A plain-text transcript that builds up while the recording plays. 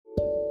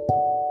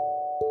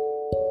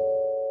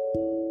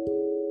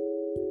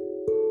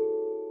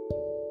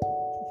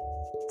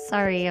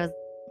Sorry, it's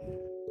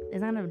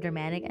not a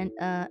dramatic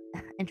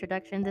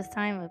introduction this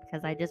time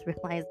because I just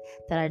realized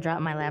that I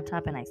dropped my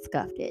laptop and I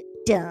scuffed it.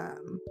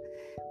 Dumb.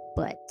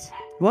 But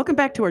Welcome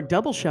back to our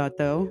double shot,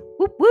 though.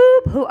 whoop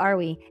whoop, who are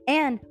we?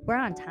 And we're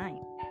on time.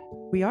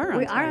 We are on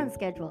We time. are on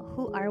schedule.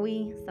 Who are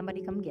we?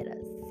 Somebody come get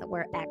us. So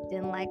we're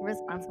acting like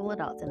responsible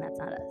adults, and that's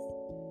not us.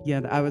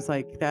 Yeah, I was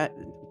like that.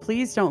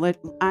 Please don't let.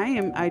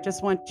 I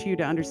just want you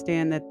to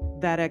understand that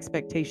that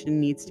expectation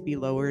needs to be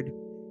lowered.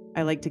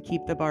 I like to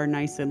keep the bar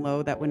nice and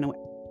low. That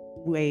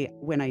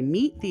when I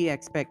meet the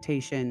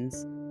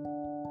expectations,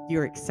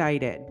 you're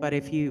excited. But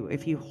if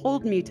you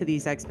hold me to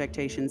these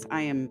expectations,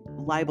 I am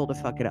liable to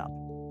fuck it up.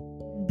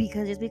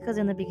 Because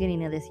in the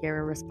beginning of this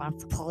year we're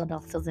responsible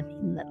adults doesn't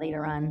mean that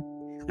later on.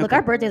 Look, Okay.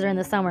 our birthdays are in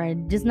the summer,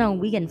 and just know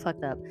we getting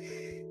fucked up.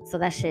 So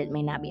that shit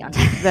may not be on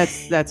time.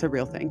 That's a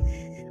real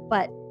thing.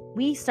 But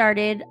we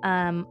started.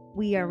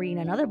 We are reading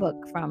another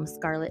book from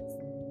Scarlett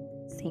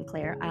St.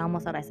 Clair. I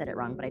almost thought I said it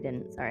wrong, but I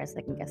didn't. Sorry, I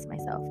second guessed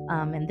myself.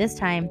 And this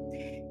time,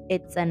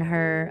 it's in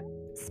her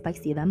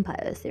spicy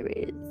vampire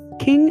series.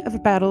 King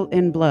of Battle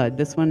and Blood.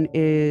 This one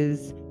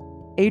is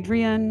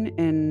Adrian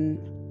and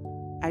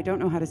I don't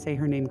know how to say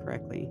her name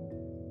correctly.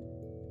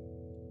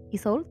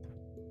 Isolde?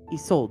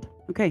 Isolde.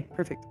 Okay,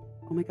 perfect.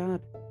 Oh my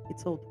god,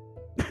 it's sold.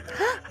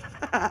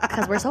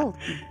 Because we're sold.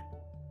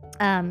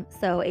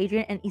 So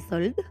Adrian and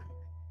Isolde.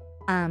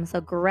 So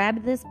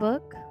grab this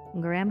book,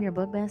 grab your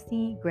book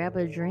bestie, grab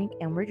a drink,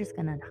 and we're just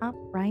gonna hop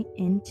right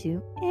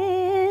into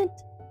it.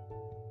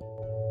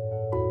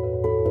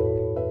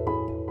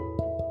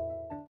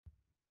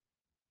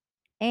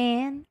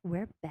 And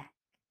we're back.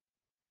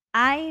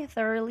 I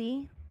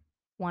thoroughly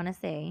want to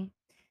say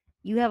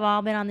you have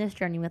all been on this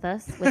journey with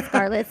us with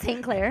Scarlett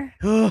St. Clair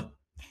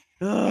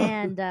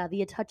and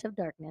the A Touch of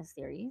Darkness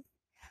series.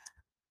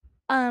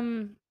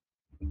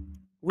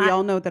 We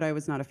all know that I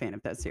was not a fan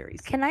of that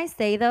series. Can I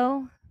say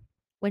though,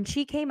 when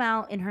she came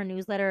out in her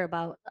newsletter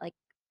about like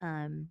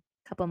a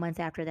couple months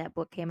after that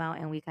book came out,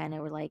 and we kind of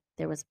were like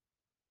there was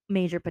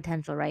major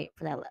potential, right,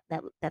 for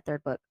that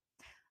third book.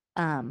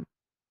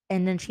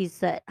 And then she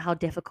said how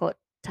difficult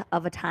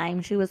of a time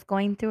she was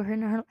going through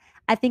her.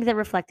 I think that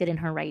reflected in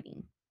her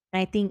writing,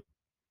 and I think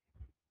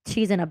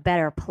she's in a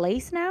better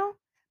place now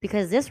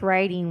because this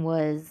writing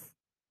was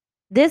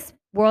this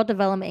world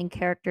development and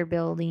character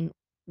building,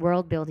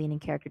 world building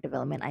and character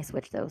development. I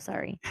switched those.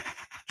 Sorry,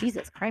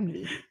 Jesus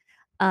Christ,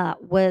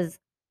 was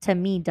to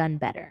me done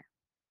better.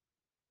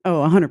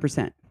 Oh,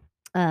 100%.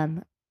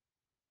 And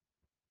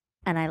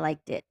I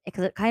liked it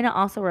because it kind of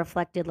also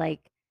reflected like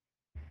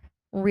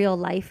real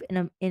life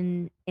in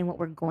what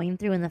we're going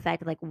through, and the fact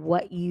that like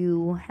what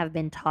you have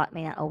been taught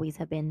may not always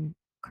have been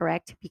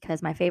correct.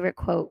 Because my favorite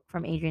quote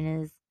from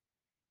Adrian is,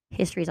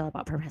 "History is all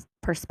about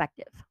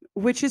perspective,"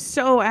 which is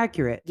so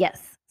accurate.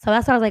 Yes, so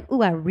that's why I was like,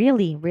 "Ooh, I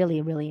really,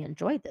 really, really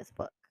enjoyed this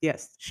book."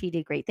 Yes, she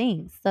did great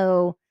things.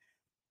 So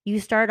you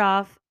start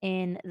off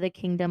in the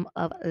kingdom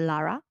of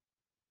Lara,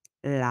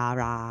 and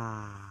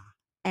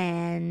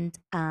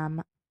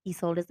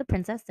Isolde is the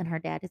princess, and her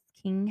dad is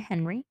King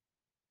Henry.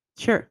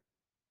 Sure.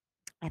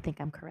 I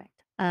think I'm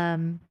correct.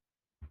 And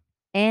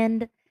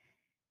the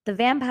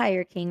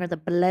Vampire King, or the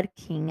Blood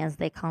King, as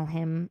they call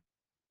him,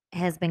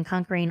 has been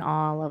conquering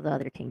all of the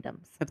other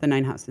kingdoms. Of the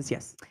 9 houses,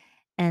 yes.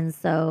 And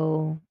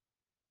so...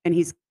 And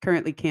he's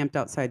currently camped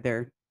outside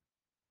their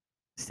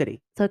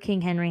city. So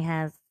King Henry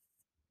has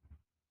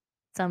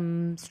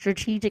some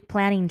strategic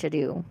planning to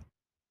do.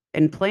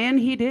 And plan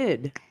he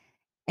did.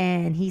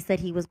 And he said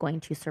he was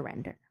going to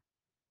surrender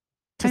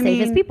to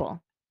save his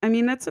people. I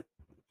mean, that's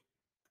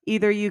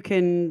either you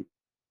can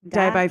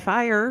die by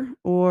fire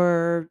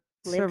or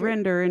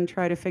surrender and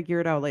try to figure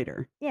it out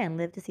later. Yeah, and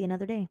live to see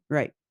another day.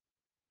 Right.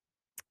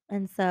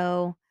 And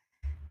so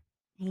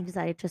he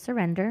decided to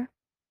surrender.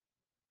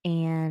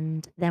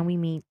 And then we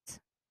meet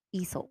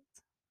Isolde,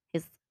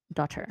 his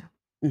daughter.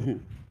 Mm-hmm.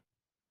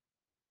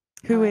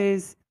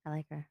 I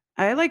like her.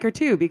 I like her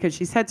too because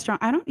she's headstrong.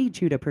 I don't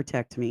need you to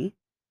protect me.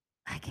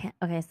 I can't.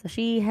 Okay, so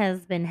she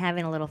has been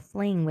having a little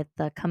fling with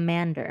the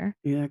commander.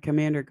 Yeah,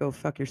 commander, go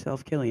fuck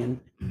yourself, Killian.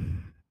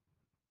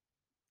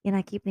 And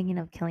I keep thinking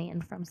of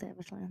Killian from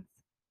Savage Lands.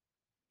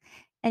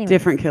 Anyways.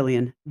 Different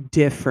Killian.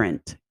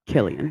 Different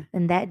Killian.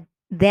 And that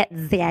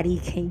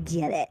zaddy can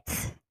get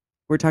it.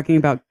 We're talking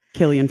about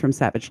Killian from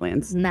Savage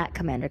Lands. Not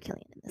Commander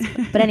Killian in this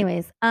book. But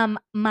anyways,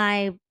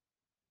 my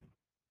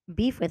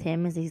beef with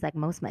him is he's like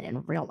most men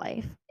in real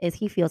life, is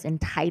he feels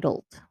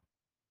entitled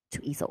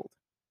to Isolde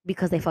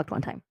because they fucked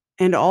one time.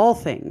 And all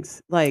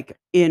things, like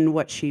in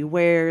what she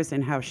wears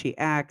and how she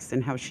acts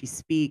and how she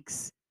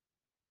speaks.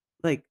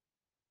 Like,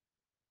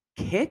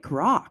 kick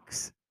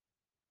rocks.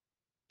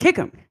 Kick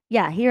him.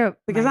 Yeah, here.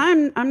 Because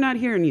I'm not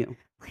hearing you.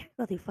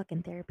 Go through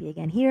fucking therapy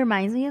again. He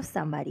reminds me of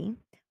somebody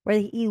where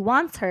he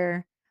wants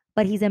her,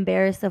 but he's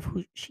embarrassed of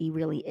who she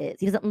really is.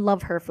 He doesn't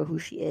love her for who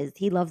she is.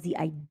 He loves the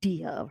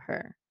idea of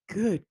her.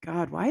 Good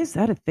God. Why is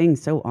that a thing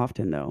so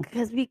often, though?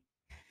 Because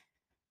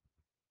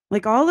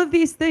like all of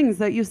these things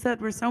that you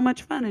said were so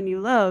much fun and you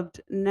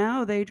loved,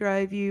 now they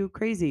drive you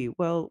crazy.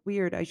 Well,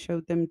 weird. I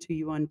showed them to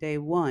you on day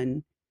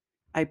 1.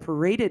 I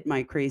paraded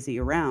my crazy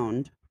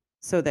around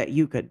so that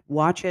you could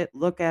watch it,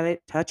 look at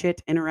it, touch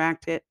it,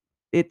 interact it.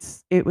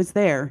 It was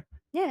there.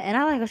 Yeah, and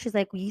I like how she's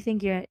like, "Well, you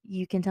think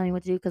you can tell me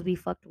what to do because we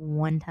fucked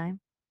one time?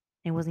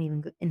 It wasn't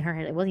even good in her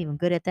head. It wasn't even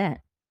good at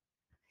that."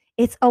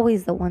 It's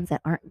always the ones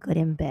that aren't good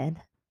in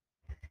bed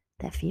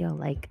that feel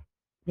like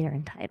they're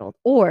entitled.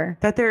 Or,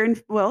 That they're in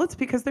well, it's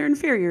because they're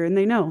inferior and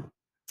they know.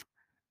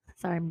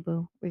 sorry,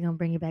 boo, we're gonna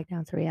bring you back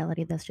down to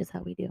reality. That's just how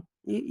we do.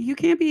 You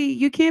can't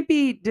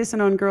be dissing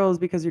on girls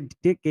because your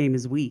dick game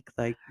is weak.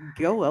 Like,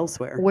 go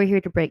elsewhere. We're here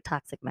to break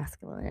toxic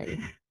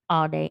masculinity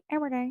all day,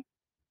 every day.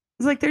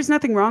 It's like there's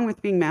nothing wrong with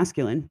being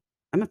masculine.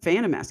 I'm a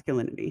fan of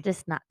masculinity.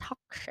 Just not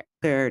toxic.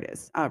 There it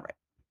is. All right.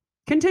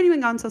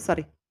 Continuing on, so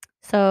sorry.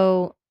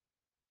 So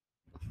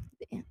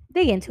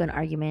they get into an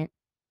argument,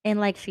 and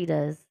like she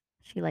does,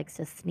 she likes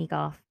to sneak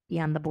off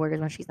beyond the borders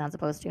when she's not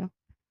supposed to,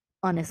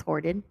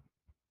 unescorted.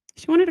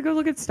 She wanted to go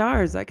look at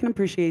stars. I can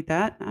appreciate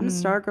that. I'm a Mm,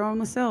 star girl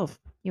myself.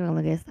 you want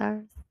to look at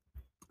stars?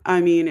 I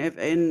mean,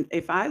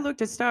 if I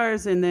looked at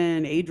stars and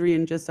then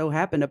Adrian just so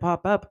happened to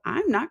pop up,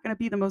 I'm not going to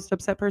be the most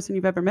upset person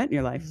you've ever met in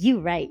your life. You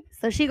right.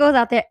 So she goes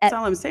out there That's at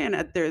all I'm saying.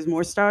 There's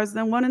more stars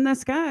than one in the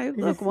sky.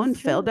 Look, this one is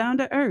fell true. down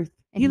to earth.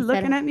 And You he said,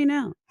 looking at me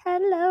now?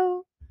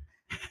 "Hello."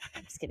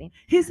 I'm just kidding.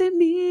 Is it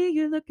me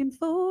you're looking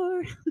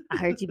for? I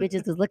heard you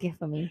bitches was looking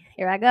for me.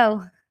 Here I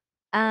go.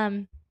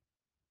 Um,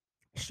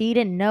 she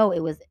didn't know it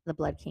was the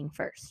Blood King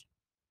first.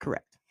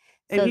 Correct.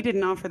 And he So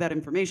didn't offer that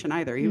information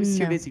either. He was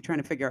too no. busy trying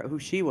to figure out who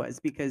she was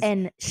because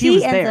And he she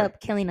was ends there. up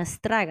killing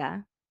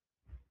Estraga.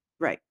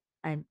 Right.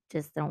 I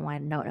just don't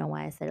know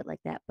why I said it like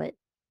that, but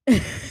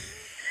It's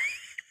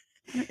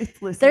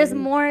there's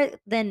listening. more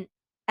than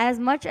as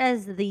much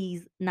as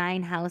these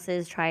 9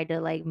 houses try to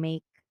like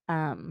make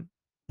The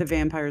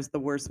vampires, the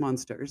worst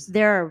monsters.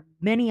 there are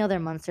many other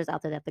monsters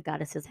out there that the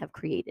goddesses have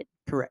created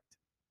Correct.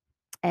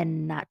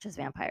 and not just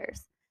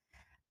vampires.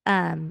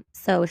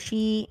 So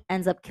she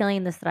ends up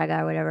killing the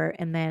Straga or whatever,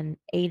 and then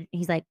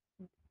he's like,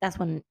 that's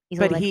when he's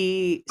But like,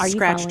 he "Are you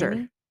scratched following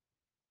her. me?"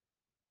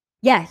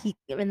 Yeah, he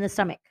in the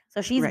stomach.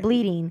 So she's Right.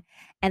 bleeding,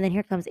 and then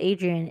here comes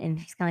Adrian, and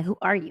he's kind of like, "Who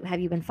are you? Have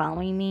you been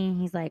following me?"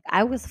 He's like,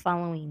 "I was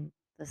following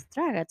the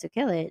Straga to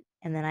kill it,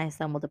 and then I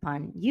stumbled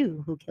upon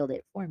you, who killed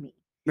it for me,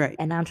 Right.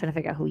 and now I'm trying to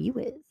figure out who you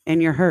is,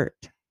 And you're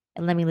hurt.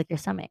 and let me lick your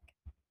stomach."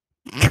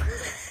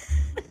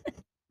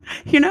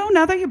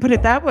 Now that you put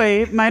it that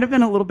way, it might have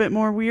been a little bit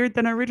more weird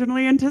than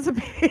originally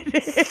anticipated.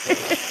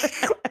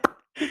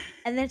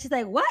 And then she's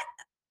like, "What?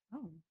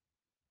 Oh,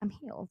 I'm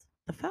healed."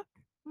 The fuck?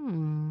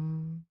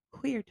 Hmm.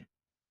 Weird.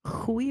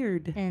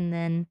 Weird. And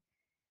then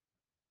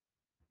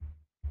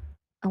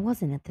I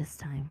wasn't at this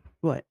time.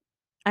 What?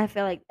 I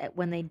feel like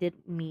when they did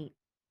meet,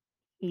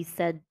 he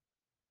said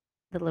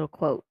the little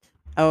quote.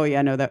 Oh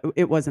yeah, no, that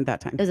it wasn't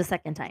that It time. was a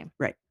second time.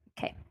 Right.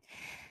 Okay.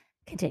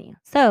 Continue.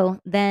 So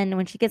then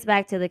when she gets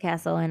back to the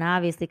castle, and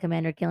obviously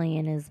Commander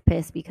Killian is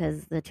pissed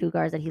because the 2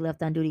 guards that he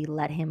left on duty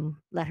let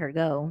her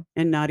go.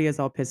 And Nadia's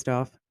all pissed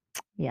off.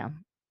 Yeah.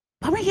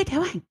 What were you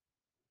doing?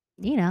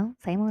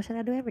 Same old shit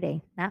I do every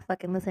day. Not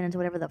fucking listening to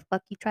whatever the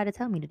fuck you try to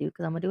tell me to do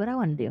because I'm gonna do what I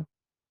want to do.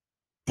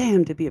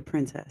 Damn, to be a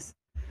princess.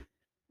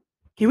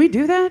 Can we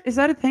do that? Is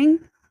that a thing?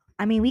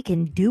 I mean, we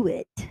can do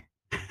it.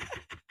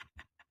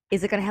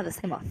 Is it gonna have the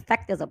same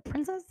effect as a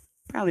princess?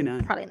 Probably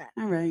not. Probably not.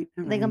 All right.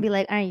 They're gonna be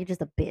like, "All right, you're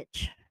just a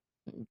bitch."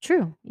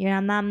 True.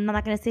 I'm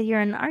not gonna sit here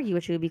and argue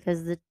with you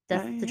because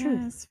that's the truth.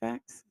 Yes,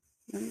 facts.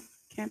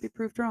 Can't be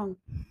proved wrong.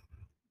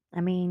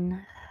 I mean,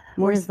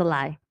 Maury, where's the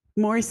lie?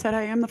 Maury said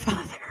I am the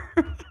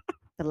father.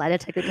 The lie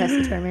detector test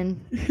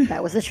determined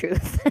that was the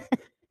truth.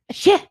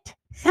 Shit.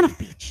 Son of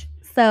a bitch.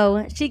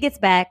 So she gets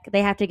back.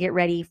 They have to get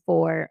ready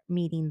for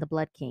meeting the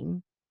Blood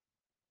King.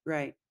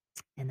 Right.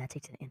 And that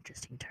takes an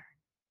interesting turn.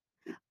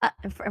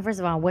 First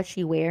of all, what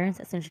she wears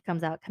as soon as she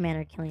comes out,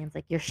 Commander Killian's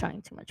like, "You're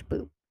showing too much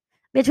boob."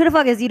 Bitch, who the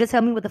fuck is you to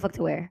tell me what the fuck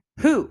to wear?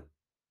 Who?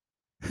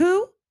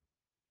 Who?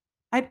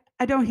 I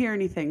don't hear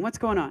anything. What's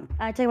going on?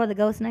 I tell you what, the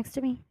ghost next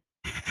to me,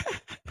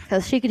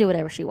 because she could do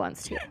whatever she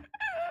wants to,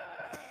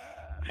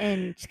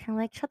 and she's kind of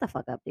like, "Shut the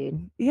fuck up,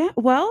 dude." Yeah.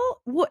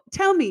 Well, what?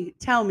 Tell me.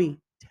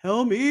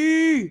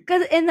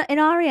 Because in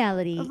all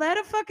reality, Let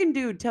a fucking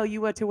dude tell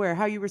you what to wear.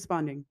 How you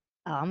responding?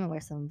 oh, I'm gonna wear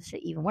some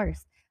shit even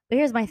worse. But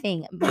here's my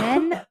thing: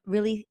 men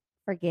really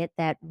forget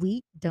that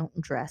we don't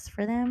dress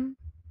for them;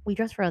 we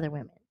dress for other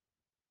women.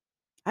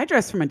 I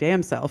dress for my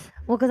damn self.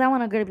 Well, because I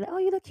want a girl to be like, "Oh,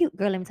 you look cute,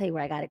 girl. Let me tell you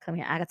where I got it. Come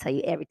here. I can tell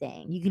you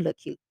everything. You can look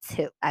cute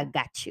too. I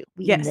got you.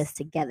 We in Yes. this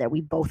together.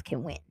 We both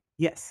can win."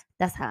 Yes.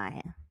 That's how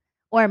I am.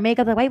 Or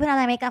makeup. Like, why you put on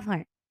that makeup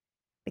for?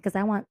 Because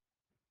I want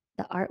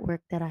the artwork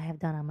that I have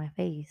done on my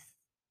face.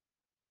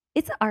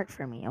 It's art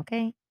for me,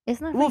 okay?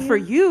 It's not for Well, you. for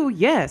you,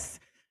 yes.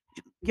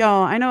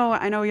 Y'all, I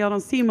know y'all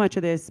don't see much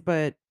of this,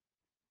 but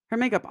her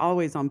makeup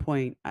always on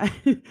point.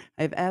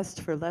 I've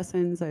asked for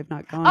lessons. I've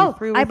not gone Oh,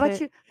 through with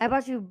it. I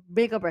bought you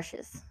makeup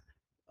brushes.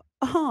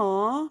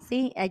 Aw.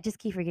 See, I just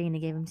keep forgetting to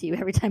give them to you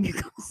every time you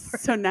go over.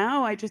 So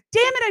now damn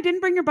it, I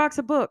didn't bring your box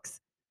of books.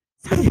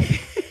 Son of a bitch.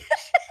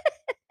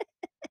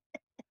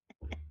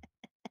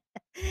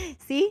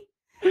 See?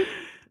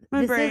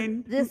 My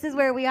brain. This is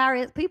where we are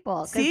as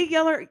people. Because See,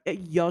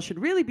 y'all should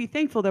really be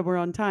thankful that we're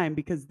on time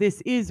because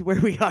this is where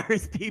we are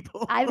as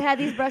people. I've had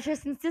these brushes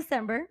since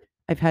December.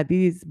 I've had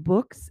these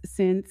books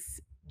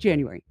since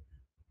January.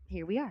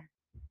 Here we are.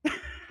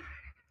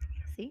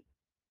 See?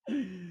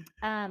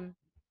 Um,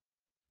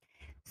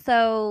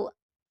 so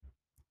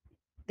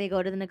they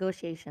go to the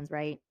negotiations,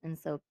 right? And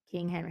so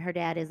King Henry, her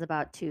dad, is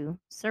about to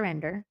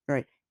surrender.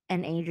 Right.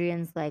 And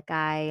Adrian's like,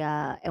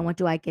 and what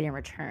do I get in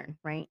return,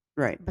 right?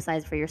 Right.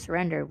 Besides for your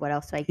surrender, what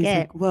else do I He's get?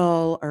 like,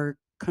 well, our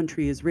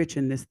country is rich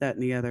in this, that,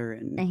 and the other,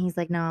 And and he's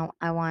like, no,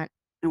 I want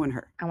I want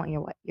her.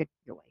 your wife,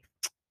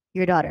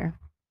 your daughter.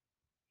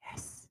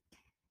 Yes.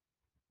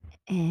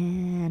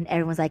 And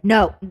everyone's like,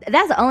 no.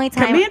 That's the only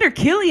time. Commander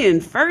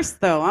Killian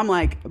first, though. I'm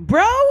like,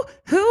 bro,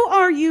 who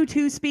are you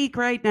to speak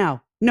right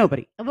now?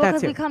 Nobody. Well,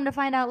 because we come to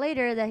find out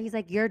later that he's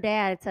like, your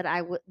dad said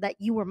that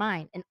you were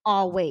mine in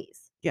all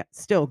ways. Yeah,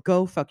 still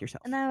go fuck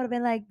yourself. And I would have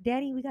been like,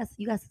 Daddy, you got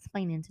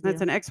explaining to do.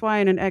 That's an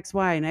XY and an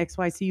XY and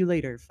XY. See you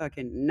later.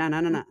 Fucking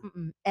nah.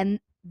 And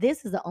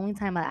this is the only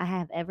time I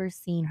have ever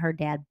seen her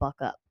dad buck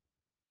up.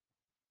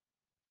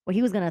 Well,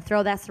 he was gonna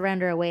throw that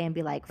surrender away and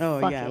be like,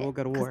 oh fuck yeah, it. we'll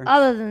go to war.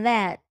 Other than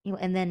that,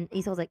 and then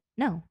Esau was like,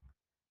 no,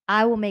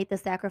 I will make the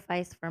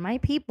sacrifice for my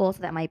people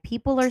so that my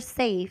people are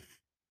safe.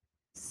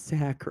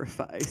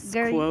 Sacrifice.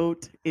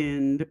 Quote,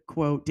 end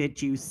quote.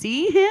 Did you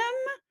see him?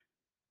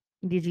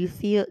 Did you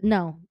feel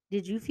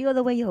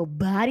the way your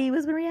body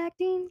was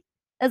reacting?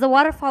 There's a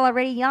waterfall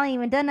already. Y'all ain't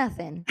even done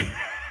nothing. Drip,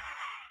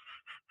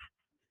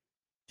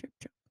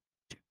 drop,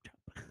 drip,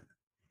 drop.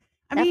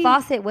 That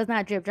faucet was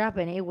not drip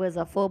dropping. It was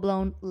a full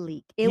blown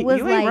leak. It was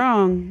you like ain't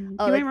wrong.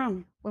 You ain't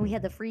wrong. When we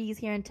had the freeze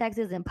here in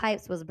Texas and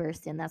pipes was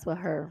bursting. That's what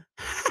her.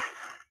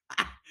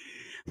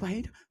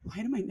 Why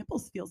do my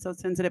nipples feel so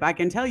sensitive? I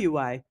can tell you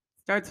why.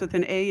 Starts with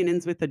an A and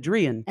ends with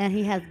Adrian. And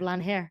he has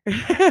blonde hair.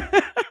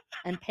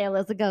 And pale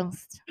as a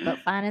ghost, but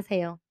fine as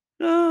hell.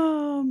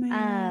 Oh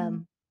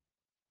man.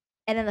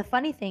 And then the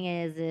funny thing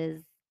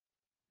is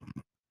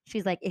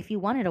she's like, if you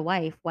wanted a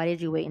wife, why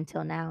did you wait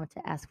until now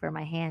to ask for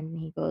my hand? And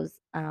he goes,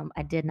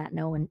 I did not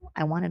know and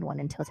I wanted one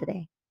until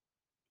today.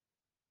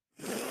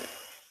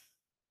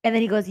 And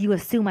then he goes, you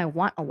assume I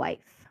want a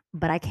wife,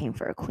 but I came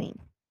for a queen.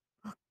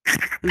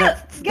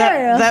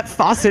 That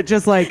faucet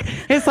just like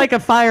it's like a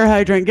fire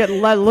hydrant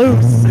getting let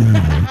loose.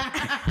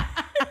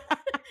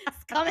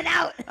 It's coming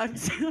out. I'm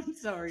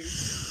sorry.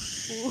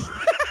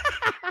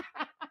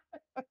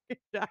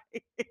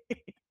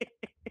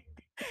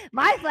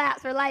 My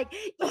flaps were like,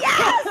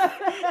 yes,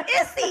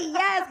 Issy,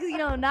 yes,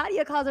 because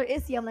Nadia calls her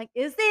Issy. I'm like,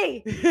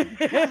 Issy,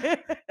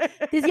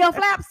 is your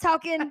flaps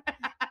talking?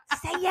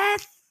 Say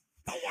yes,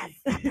 say yes.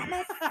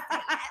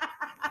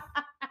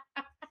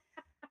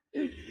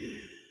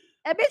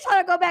 That bitch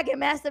trying to go back and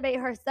masturbate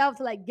herself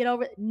to like get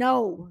over it.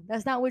 No,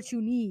 that's not what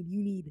you need.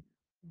 You need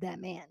that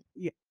man.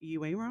 Yeah,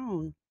 you ain't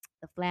wrong.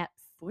 The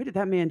flaps. Boy, did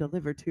that man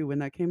deliver too when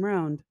that came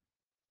around.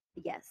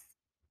 Yes.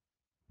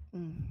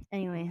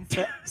 Anyway,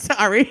 so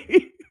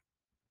sorry.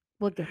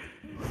 We'll get.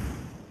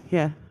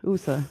 Yeah,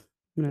 USA.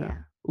 No, yeah,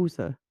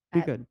 USA.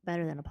 You're good.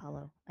 Better than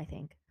Apollo, I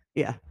think.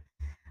 Yeah.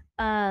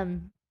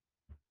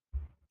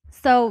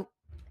 So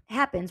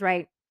happens,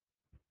 right?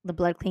 The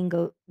Blood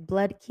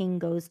King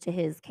goes to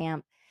his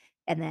camp,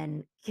 and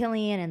then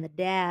Killian and the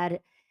dad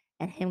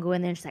and him go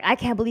in there and she's like, I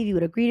can't believe you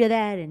would agree to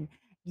that, and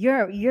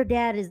your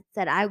dad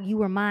said you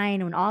were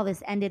mine when all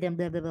this ended, and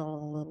blah blah blah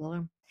blah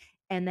blah.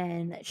 And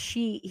then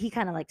he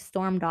kind of like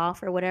stormed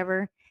off or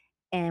whatever.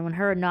 And when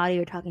her and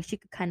Nadia are talking, she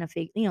could kind of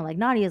figure, like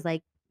Nadia's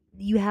like,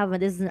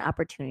 this is an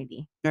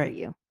opportunity for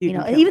you.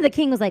 Even the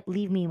king was like,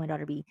 leave me and my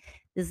daughter be.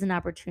 This is an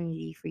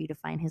opportunity for you to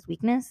find his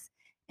weakness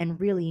and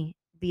really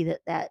be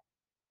that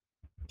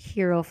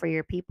hero for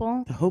your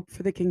people. The hope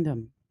for the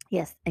kingdom.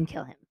 Yes, and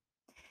kill him.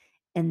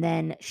 And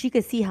then she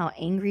could see how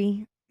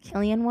angry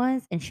Killian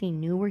was, and she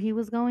knew where he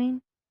was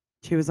going.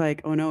 She was like,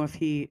 oh no, if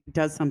he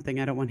does something,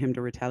 I don't want him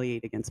to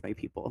retaliate against my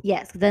people.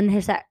 Yes, then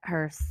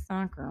her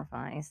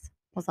sacrifice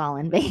was all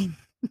in vain.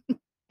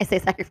 I say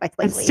sacrifice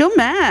like I'm still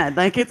mad.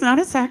 Like, it's not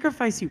a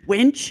sacrifice, you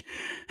wench.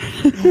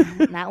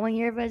 Not when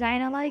your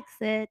vagina likes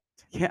it.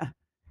 Yeah,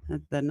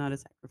 that's not a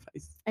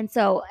sacrifice. And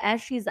so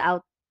as she's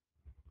out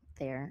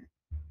there,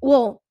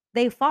 well,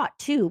 they fought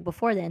too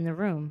before in the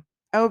room.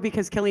 Oh,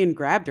 because Killian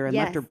grabbed her and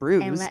left her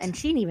bruised. And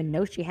she didn't even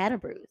know she had a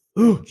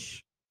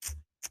bruise.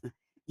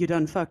 You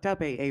done fucked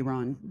up,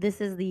 Aaron. This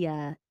is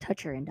the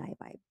touch her and die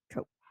vibe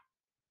trope.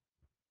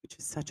 Which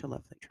is such a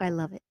lovely trope. I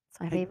love it.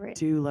 It's my favorite. I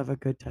do love a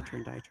good touch her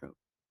and die trope.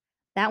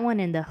 That one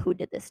and the who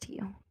did this to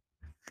you.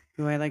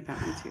 Oh, I like that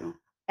one too.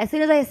 As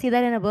soon as I see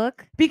that in a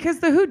book. Because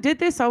the who did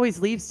this always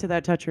leads to the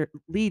touch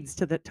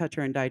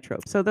her and die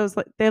trope. So those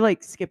they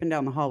like skipping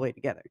down the hallway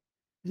together.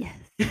 Yes.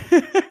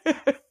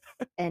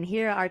 And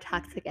here our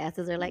toxic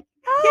asses are like,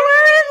 oh,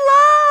 we're in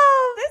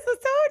love. This is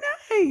so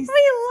nice.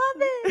 We love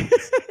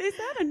it. Is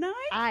that a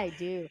knife? I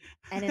do.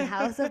 And in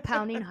House of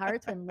Pounding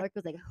Hearts, when Lurk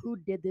was like, who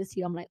did this to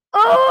you? I'm like,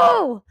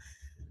 oh,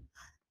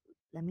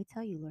 let me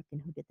tell you,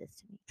 Lurkin, who did this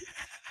to me.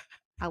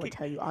 I will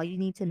tell you all you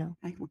need to know.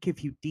 I will give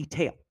you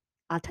detail.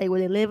 I'll tell you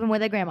where they live and where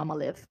their grandmama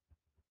live.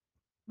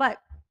 But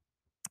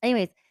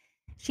anyways,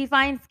 she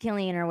finds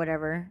Killian or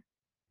whatever,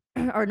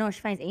 or no,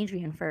 she finds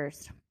Adrian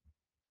first,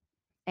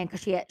 and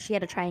because she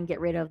had to try and get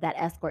rid of that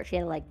escort, she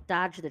had to like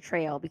dodge the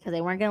trail because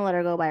they weren't gonna let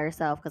her go by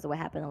herself because of what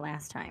happened the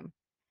last time.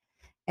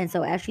 And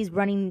so as she's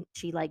running,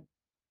 she like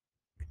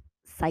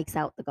psychs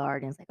out the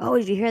guard and it's like, "Oh,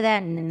 did you hear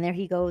that?" And then there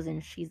he goes,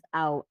 and she's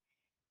out.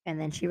 And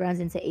then she runs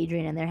into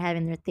Adrian, and they're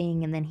having their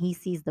thing. And then he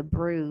sees the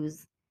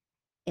bruise,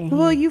 and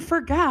Well, he, you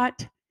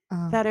forgot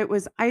uh, that it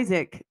was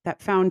Isaac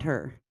that found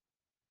her.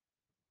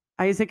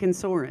 Isaac and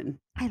Soren.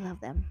 I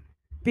love them.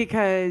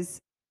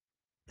 Because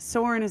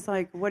Soren is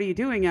like, "What are you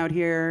doing out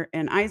here?"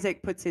 And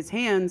Isaac puts his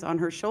hands on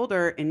her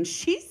shoulder and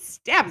she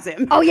stabs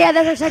him. Oh yeah,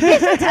 that's her. Bitch,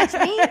 don't touch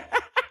me!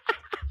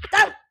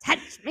 Don't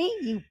touch me,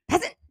 you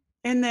peasant!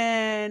 And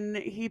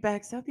then he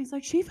backs up. He's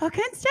like, "She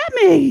fucking stabbed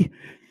me."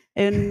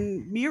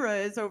 And Mira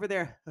is over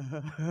there.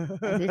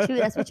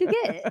 That's what you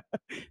get.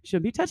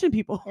 Should be touching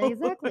people.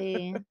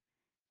 Exactly.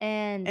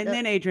 And And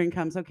then Adrian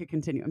comes. Okay,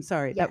 continue. I'm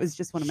sorry. That was yes,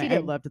 just one of she my. I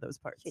did. loved those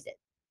parts. She did.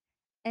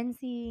 And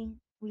see,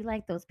 we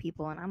like those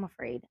people, and I'm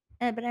afraid.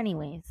 But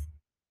anyways,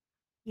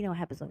 you know what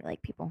happens when we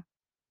like people.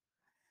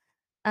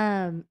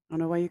 I don't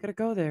know why you gotta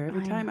go there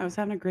every I time. I know. was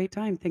having a great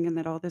time thinking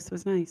that all this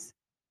was nice.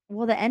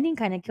 Well, the ending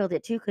kind of killed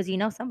it too, because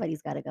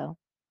somebody's got to go.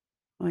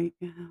 Like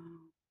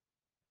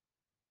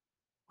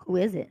Who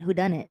is it? Who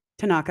done it?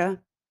 Tanaka.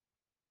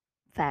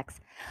 Facts.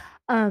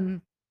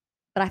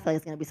 But I feel like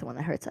it's gonna be someone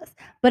that hurts us.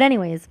 But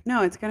anyways,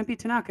 No, it's gonna be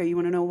Tanaka. You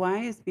want to know why?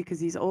 It's because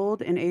he's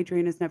old and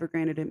Adrian has never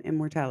granted him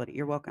immortality.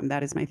 You're welcome.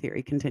 That is my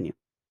theory. Continue.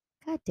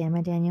 God damn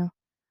it, Daniel.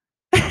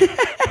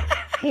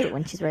 Hate it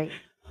when she's right.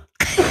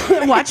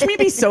 Watch me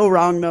be so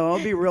wrong though.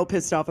 I'll be real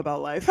pissed off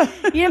about life.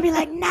 You're gonna be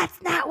like, that's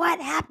not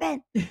what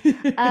happened.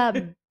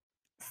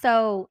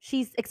 So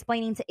she's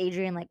explaining to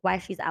Adrian like why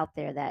she's out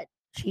there, that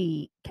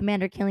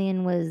Commander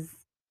Killian was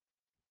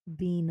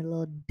being a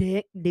little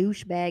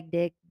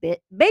douchebag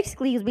bit.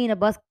 Basically, he was being a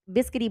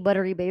biscuity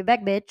buttery baby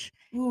back bitch.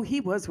 Ooh, he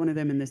was one of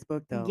them in this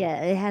book though.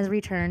 Yeah, it has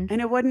returned.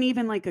 And it wasn't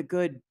even like a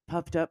good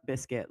puffed up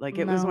biscuit. Like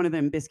it was one No, of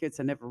them biscuits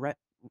that never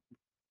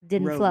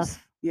didn't rose.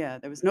 fluff. Yeah,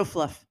 there was no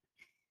fluff.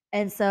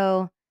 And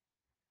so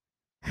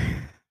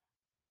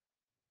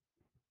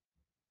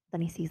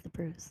then he sees the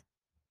bruise.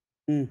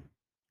 Mm.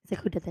 He's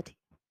like, "Who did that to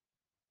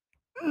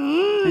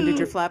And did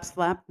your you?" flaps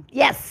flap?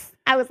 Yes.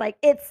 I was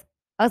like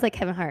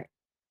Kevin Hart.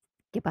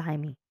 Get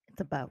behind me. It's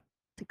about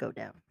to go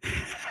down.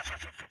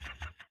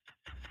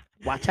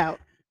 Watch out.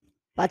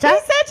 Watch He out.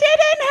 said she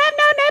didn't have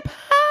no nipples.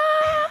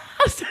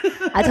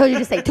 I told you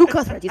to say 2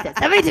 cuss words. You said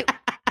 72.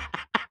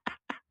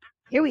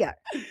 Here we are.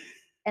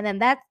 And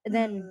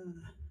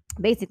then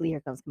basically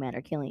here comes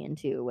Commander Killian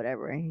too,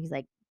 whatever. And he's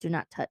like, "Do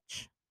not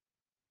touch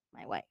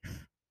my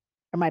wife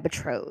or my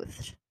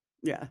betrothed."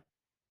 Yeah.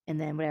 And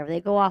then whatever,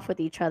 they go off with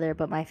each other.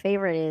 But my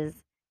favorite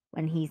is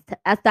when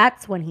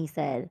that's when he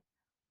said,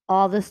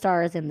 "All the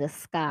stars in the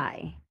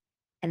sky."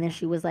 And then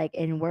she was like,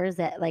 "And where's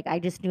that?" Like, I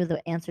just knew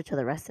the answer to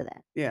the rest of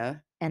that. Yeah.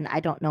 And I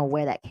don't know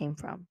where that came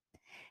from.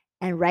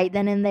 And right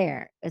then and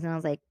there, and I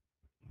was like,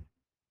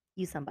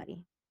 "You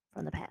somebody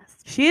from the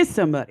past." She is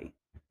somebody.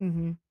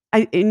 Mm-hmm.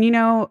 I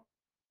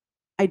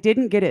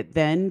didn't get it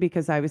then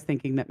because I was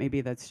thinking that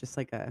maybe that's just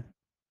like a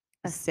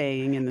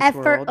saying in this At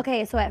world. first,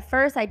 okay, so at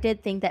first I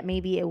did think that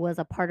maybe it was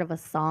a part of a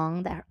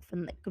song that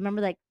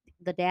remember, like,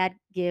 the dad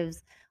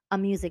gives a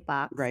music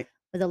box Right.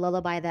 with a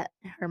lullaby that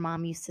her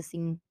mom used to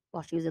sing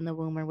while she was in the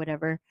womb or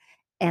whatever.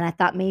 And I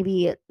thought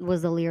maybe it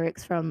was the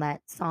lyrics from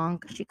that song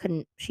because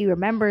she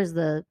remembers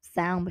the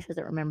sound, but she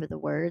doesn't remember the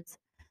words.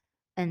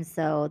 And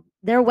so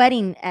their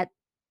wedding at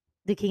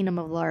the Kingdom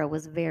of Laura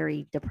was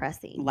very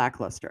depressing.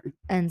 Lackluster.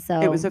 And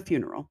so It was a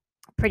funeral.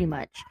 pretty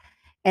much.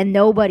 And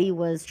nobody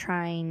was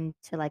trying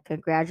to like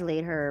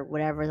congratulate her or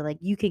whatever. They're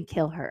like, "You can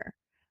kill her.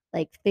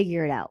 Like,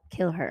 figure it out.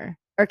 Kill her.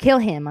 Or kill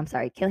him. I'm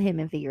sorry. Kill him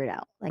and figure it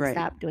out. Like, Right.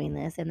 stop doing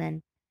this." And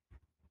then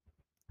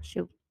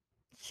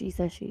she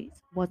said she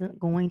wasn't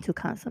going to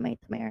consummate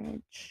the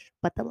marriage,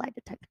 but the lie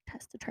detector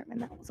test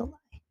determined that was a lie.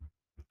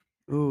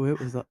 Ooh, it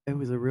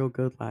was a real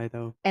good lie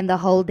though. And the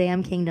whole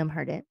damn kingdom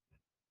heard it.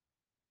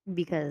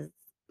 Because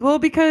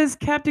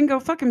Captain Go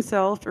Fuck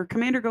Himself or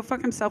Commander Go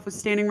Fuck Himself was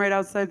standing right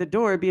outside the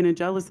door being a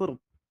jealous little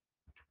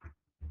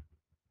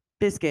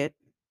biscuit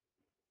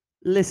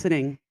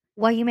listening.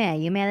 why you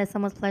mad? You mad at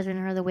someone's pleasuring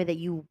her the way that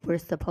you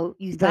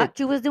thought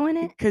you was doing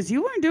it? Because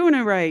you weren't doing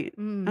it right.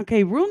 Mm.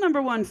 Okay, rule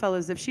number 1,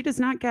 fellas, if she does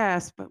not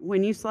gasp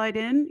when you slide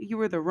in, you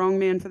were the wrong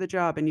man for the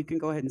job and you can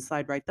go ahead and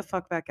slide right the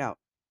fuck back out.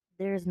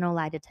 There's no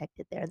lie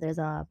detected there. There's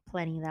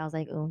plenty that I was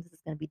like, "Oh, this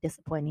is gonna be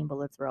disappointing," but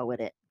let's roll with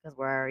it because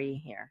we're already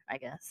here, I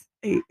guess.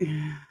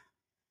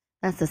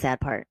 That's the sad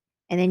part.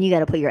 And then you got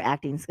to put your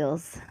acting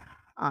skills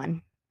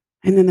on.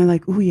 And then they're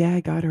like, "Oh yeah,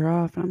 I got her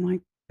off." And I'm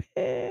like,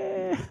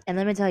 eh. And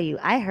let me tell you,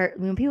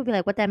 when people be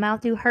like, "What that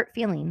mouth do?" Hurt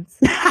feelings.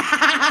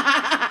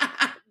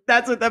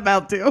 That's what that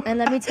mouth do. And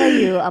let me tell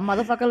you, a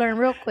motherfucker learned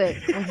real quick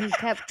when he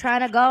kept trying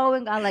to go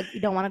and got like,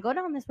 "You don't want to go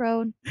down this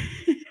road."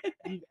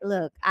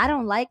 Look, I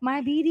don't like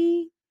my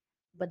BD,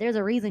 but there's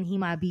a reason he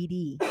my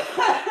BD.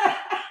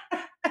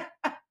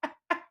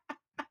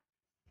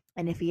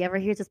 And if he ever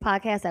hears this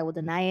podcast, I will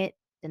deny it,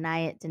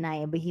 deny it,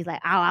 deny it. But he's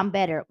like, "Oh, I'm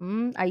better."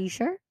 Are you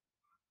sure?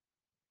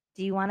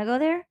 Do you want to go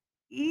there?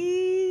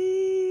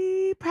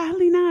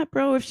 Probably not,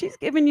 bro. If she's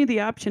giving you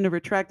the option to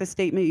retract the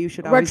statement, you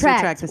should always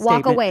retract Retract, the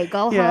walk statement. away,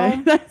 go Yeah,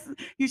 home.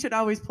 you should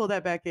always pull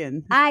that back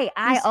in. I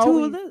Just to a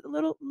always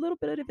little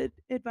bit of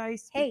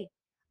advice. hey,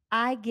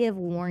 I give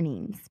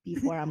warnings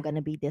before I'm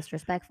gonna be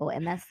disrespectful,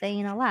 and that's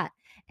saying a lot.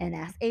 And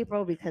ask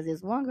April because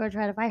this one girl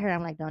tried to fight her.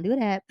 I'm like, don't do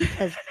that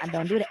because I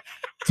don't do that.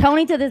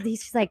 Tony to this,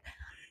 she's like,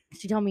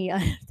 she told me,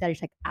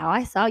 she's like, oh,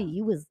 I saw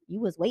you. You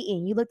was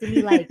waiting. You looked at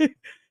me like,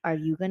 are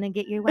you gonna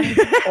get your wife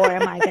or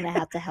am I gonna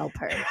have to help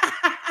her?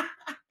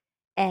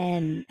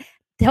 And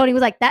Tony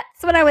was like,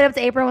 that's when I went up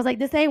to April and was like,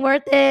 this ain't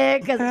worth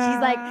it. Cause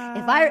she's like,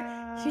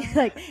 she's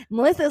like,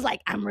 Melissa's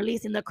like, I'm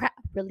releasing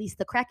release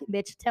the cracking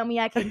bitch. Tell me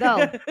I can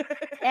go.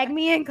 Tag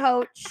me in,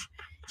 coach.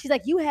 She's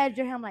like, you had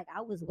your hand. I'm like,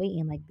 I was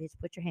waiting. Like, bitch,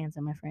 put your hands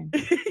on my friend.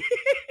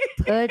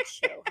 Put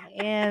your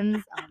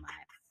hands on my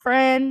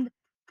friend.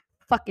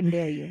 Fucking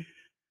dare you.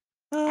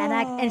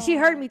 And she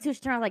heard me too.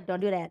 She turned around like, don't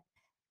do that.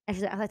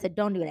 And I said,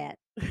 don't do that.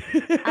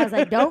 I was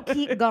like, don't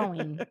keep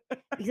going.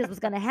 Because what's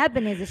gonna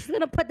happen is she's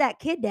gonna put that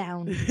kid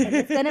down and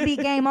it's gonna be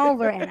game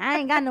over. And I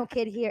ain't got no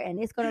kid here,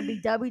 and it's gonna be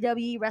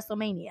WWE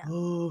WrestleMania.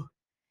 Oh,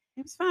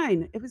 it was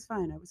fine. It was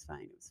fine. I was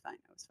fine. It was fine.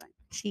 I was fine.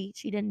 She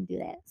didn't do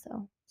that,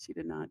 so She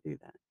did not do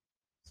that.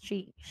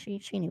 she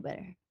knew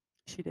better.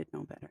 She did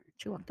know better.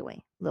 She walked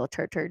away, little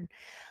turd.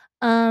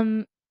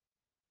 Um,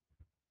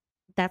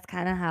 that's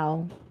kind of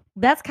how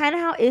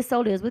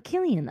Isolde is with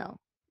Killian, though.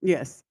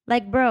 Yes.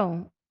 Like,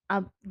 bro,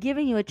 I'm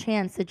giving you a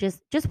chance to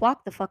just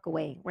walk the fuck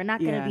away. We're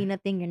not gonna be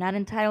nothing. You're not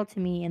entitled to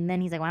me. And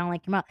then he's like, well, I don't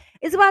like your mouth.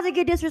 It's about to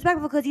get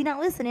disrespectful because you're not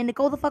listening to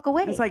go the fuck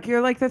away. It's like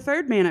you're like the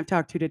third man I've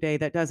talked to today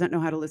that doesn't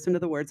know how to listen to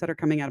the words that are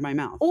coming out of my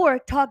mouth. Or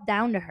talk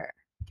down to her.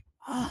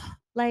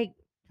 Like,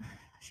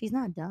 she's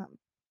not dumb.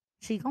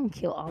 She's gonna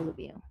kill all of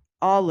you.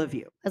 All of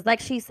you. Cause like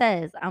she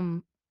says,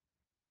 I'm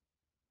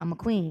a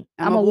queen.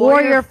 I'm a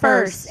warrior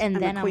first, and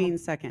then I'm a queen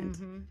 2nd.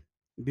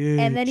 Mm-hmm.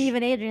 And then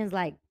even Adrian's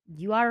like,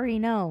 you already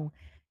know,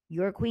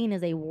 your queen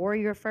is a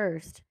warrior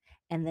first,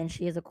 and then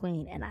she is a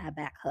queen, and I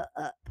back her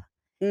up.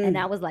 And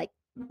I was like,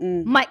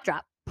 mic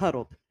drop.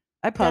 Puddled.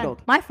 I puddled.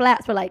 Done. My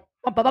flats were like,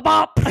 bop, bop,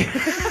 bop,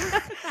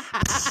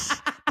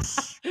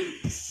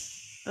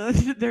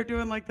 They're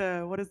doing like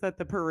what is that?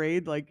 The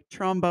parade, like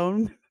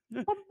trombone.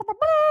 Make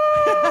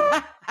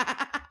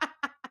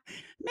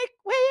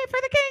way for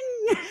the king.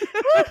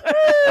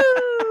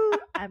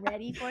 I'm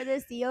ready for the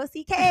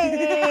COCK.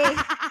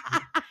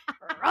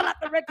 Roll out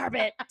the red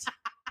carpet.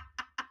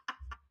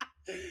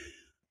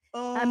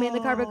 I mean, the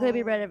carpet could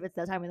be red if it's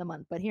the time of the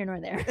month, but here nor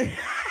there.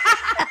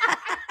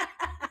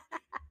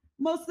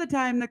 Most of the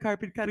time, the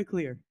carpet kind of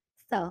clear.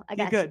 So I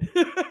got you. Good.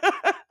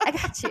 I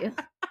got you.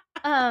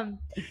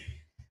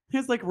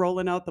 It's like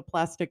rolling out the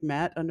plastic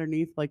mat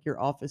underneath like your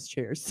office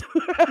chairs.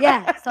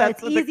 Yeah, so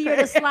it's easier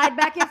to slide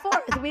back and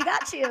forth. We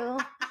got you.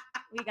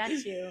 We got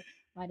you.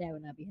 My dad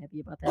would not be happy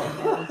about that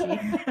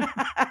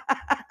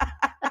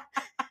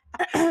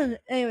analogy.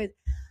 Anyways,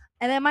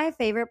 and then my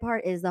favorite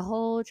part is the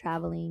whole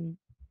traveling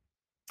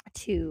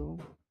to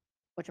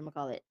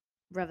whatchamacallit,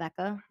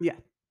 Revekka. Yeah.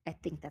 I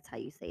think that's how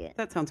you say it.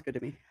 That sounds good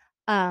to me.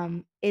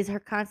 Is her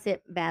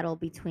constant battle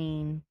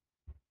between,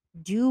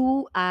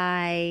 do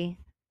I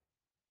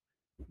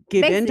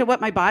give in to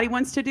what my body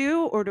wants to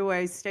do, or do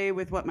I stay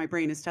with what my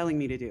brain is telling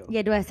me to do?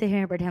 Yeah, do I sit here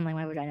and pretend like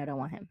my vagina don't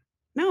want him?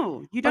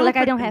 No, you don't. Or like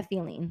I don't have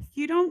feelings.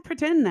 You don't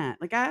pretend that.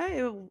 Like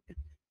I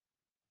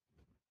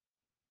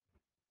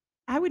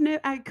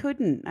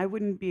couldn't. I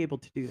wouldn't be able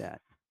to do that.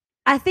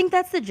 I think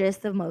that's the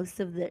gist of most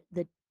of the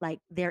like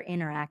their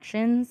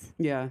interactions.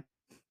 Yeah.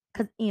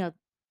 Because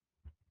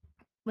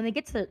when they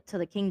get to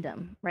the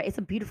kingdom, right? It's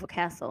a beautiful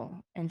castle,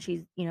 and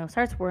she's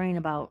starts worrying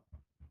about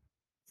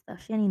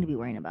stuff she didn't need to be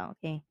worrying about.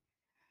 Okay.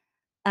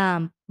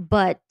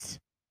 But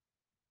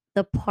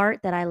the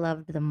part that I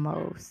loved the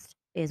most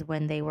is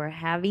when they were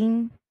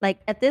having,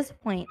 like, at this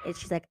point,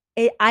 she's like,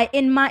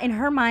 in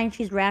her mind,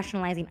 she's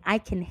rationalizing, I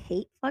can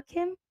hate fuck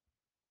him.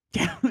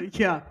 Yeah.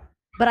 Yeah.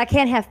 But I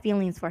can't have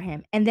feelings for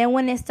him. And then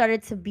when it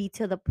started to be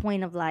to the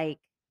point of like,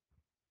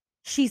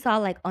 she saw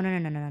like, oh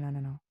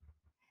no.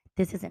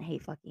 This isn't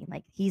hate fucking.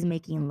 Like, he's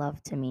making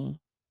love to me.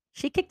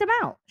 She kicked him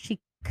out. She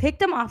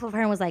kicked him off of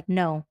her and was like,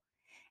 no.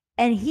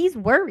 And he's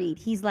worried.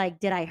 He's like,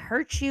 did I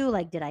hurt you?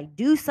 Like, did I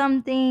do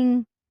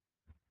something?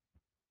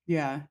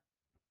 Yeah.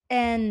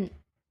 And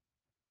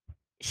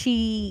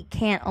she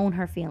can't own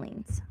her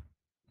feelings.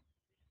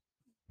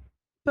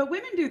 But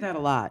women do that a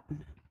lot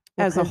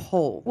as a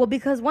whole. Well,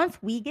 because once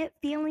we get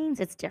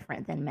feelings, it's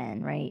different than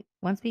men, right?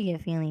 Once we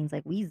get feelings,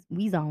 like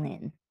we's all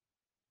in.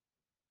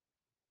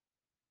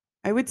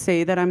 I would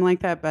say that I'm like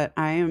that, but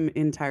I am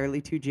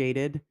entirely too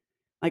jaded.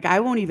 Like I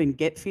won't even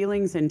get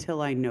feelings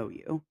until I know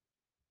you.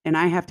 And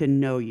I have to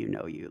know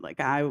you. Like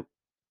and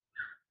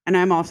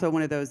I'm also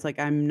one of those, like,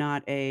 I'm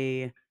not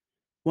a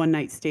one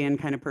night stand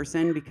kind of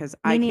person because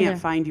I can't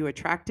find you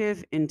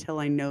attractive until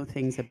I know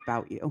things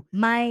about you.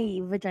 My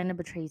vagina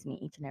betrays me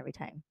each and every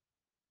time.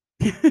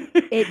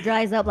 It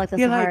dries up like the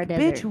You're Sahara like,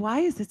 bitch, Desert. why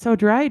is it so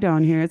dry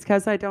down here? It's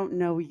because I don't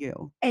know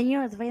you. And you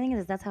know what's the funny thing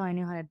is that's how I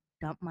knew how to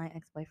dump my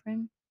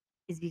ex-boyfriend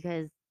is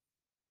because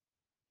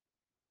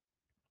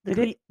It,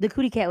 it the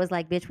cootie cat was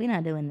like, "Bitch, we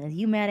not doing this.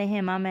 You mad at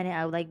him? I'm mad at."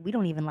 I was like, "We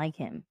don't even like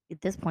him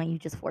at this point. You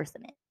just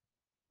forcing it."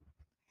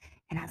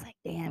 And I was like,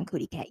 "Damn,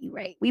 cootie cat, you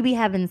right." We be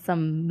having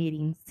some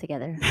meetings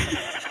together.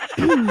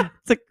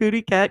 it's a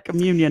cootie cat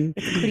communion.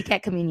 It's a cootie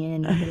cat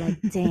communion, and we're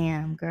like,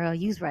 "Damn, girl,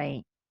 you's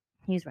right.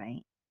 He's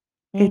right.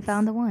 He ain't It's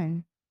found the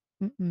one."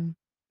 Mm-mm.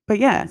 but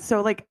yeah,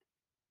 so like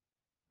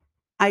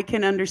I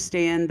can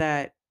understand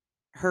that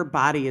her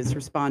body is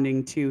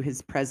responding to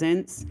his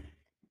presence,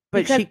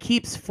 but Because she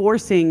keeps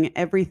forcing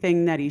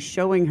everything that he's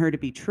showing her to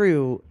be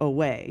true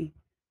away.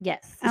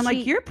 yes, And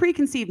like your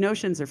preconceived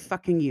notions are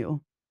fucking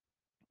you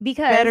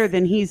better because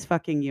than he's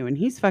fucking you, and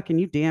he's fucking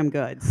you damn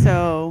good.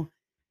 So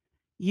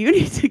you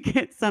need to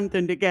get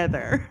something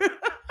together.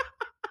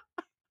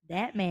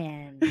 that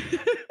man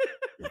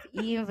was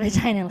eating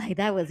vagina like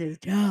that was his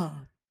job.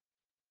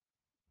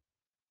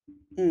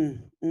 Mm,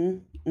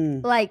 mm,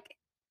 mm. Like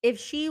if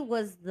she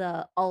was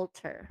the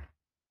altar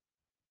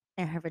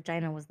and her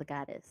vagina was the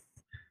goddess,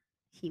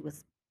 he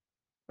was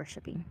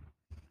worshiping.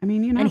 I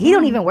mean, you're And not he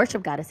don't wrong. even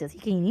worship goddesses.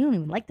 He don't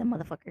even like them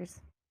motherfuckers.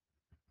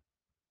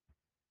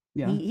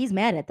 Yeah. He's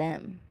mad at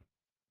them.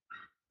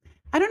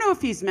 I don't know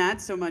if he's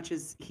mad so much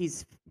as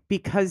he's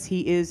because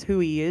he is who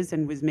he is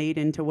and was made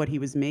into what he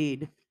was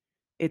made.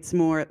 It's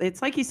more,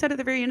 it's like he said at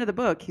the very end of the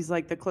book. He's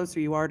like, the closer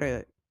you are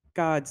to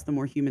gods, the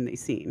more human they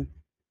seem.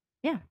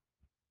 Yeah.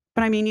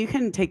 But I mean, you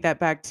can take that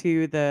back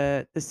to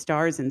the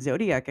stars in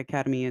Zodiac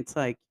Academy. It's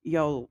like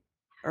y'all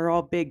are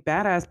all big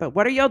badass, but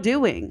what are y'all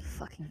doing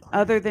Fucking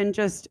other Cliff. than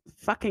just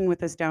fucking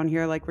with us down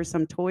here like we're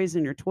some toys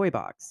in your toy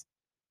box?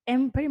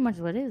 And pretty much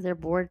what it is, they're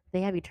bored.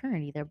 They have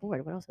eternity. They're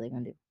bored. What else are they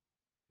gonna do?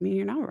 I mean,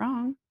 you're not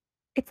wrong.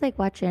 It's like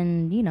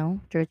watching,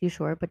 Jersey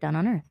Shore, but down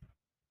on Earth.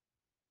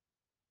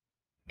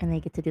 And they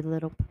get to do the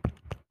little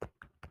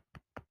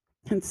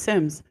And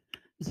Sims.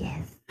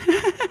 yes.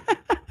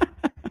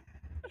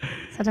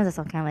 Sometimes I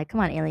sound kind of like, come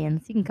on,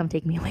 aliens, you can come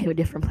take me away to a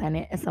different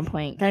planet at some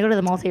point. Can I go to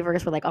the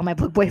multiverse where like all my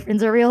book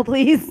boyfriends are real,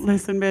 please?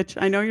 Listen, bitch,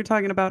 I know you're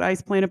talking about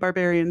Ice Planet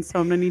Barbarians, so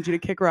I'm gonna need you to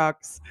kick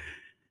rocks.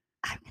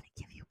 I'm gonna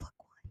give you book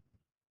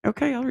one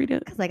Okay, I'll read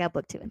it. because I got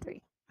book 2 and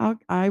 3. I But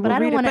will I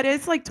don't read it. want But to.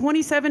 it's like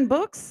 27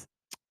 books.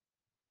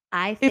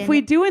 I If we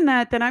fin doing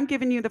that, then I'm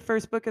giving you the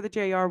first book of the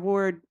J.R.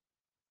 Ward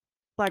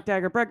Black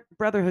Dagger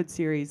Brotherhood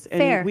series, and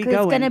fair we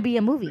because it's gonna going. be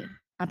a movie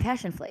on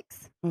Passion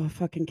Flicks. Oh,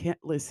 fucking can't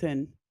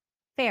listen.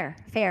 Fair.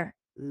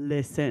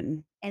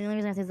 Listen. And the only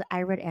reason I say is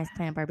I read Ice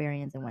Planet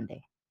Barbarians in one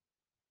day.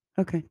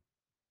 Okay.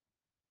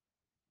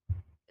 It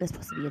was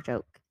supposed to be a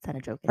joke. It's not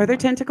a joke Are there anymore.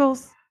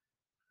 tentacles?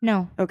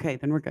 No, Okay,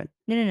 then we're good.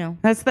 no.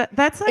 That's like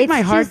It's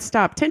my hard just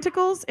stop.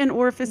 Tentacles and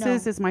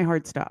orifices no, is my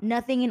hard stop.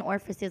 nothing in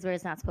orifices where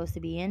it's not supposed to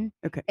be in.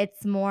 Okay.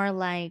 It's more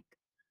like,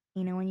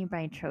 when you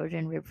buy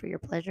Trojan rib for your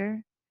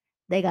pleasure,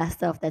 they got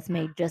stuff that's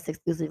made just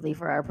exclusively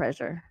for our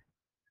pleasure.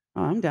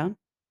 Oh, I'm down.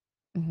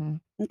 hmm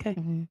Okay.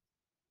 hmm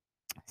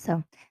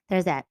So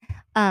there's that.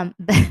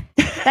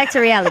 Back to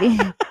reality.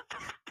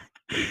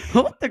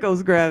 Oh, there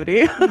goes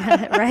gravity.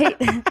 Right?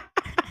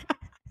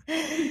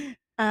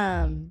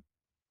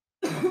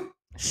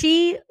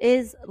 She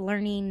is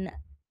learning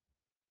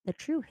the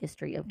true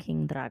history of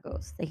King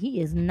Dragos. That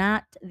he is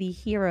not the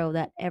hero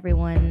that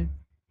everyone,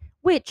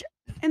 which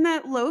And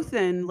that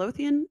Lothian, I love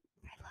him.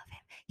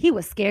 He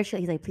was scared.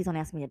 He's like, please don't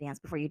ask me to dance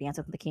before you dance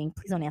with the king.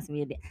 Please don't ask me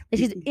to dance. And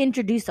she's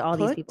introduced to all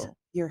these put people.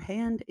 your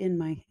hand in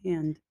my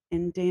hand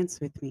and dance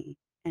with me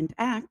and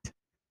act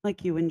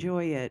like you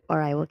enjoy it.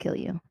 Or I will kill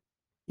you.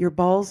 Your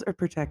balls are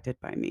protected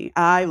by me.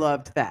 I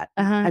loved that.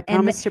 I And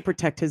promised to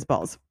protect his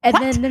balls. and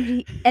What?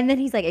 then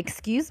he's like,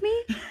 excuse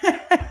me?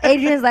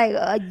 Adrian's like,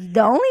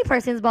 the only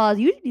person's balls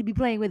you need to be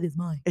playing with is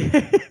mine.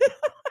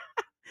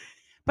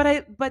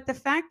 but the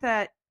fact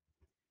that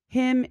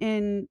him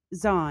and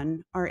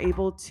Zahn are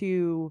able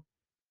to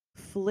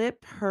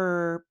flip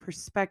her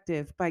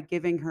perspective by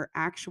giving her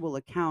actual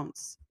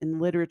accounts in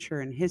literature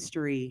and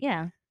history.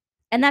 Yeah.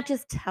 And not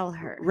just tell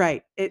her.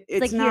 Right.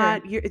 It's like,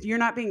 not you're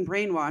not being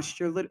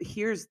brainwashed.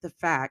 Here's the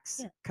facts.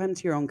 Yeah. Come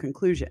to your own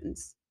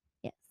conclusions.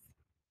 Yes.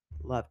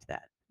 Loved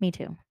that. Me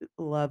too.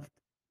 Loved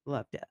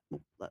it.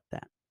 Loved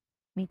that.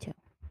 Me too.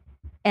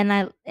 And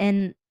I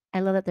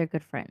love that they're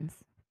good friends.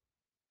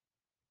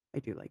 I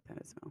do like that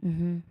as well.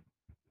 Mm-hmm.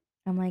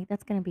 I'm like,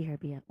 that's gonna be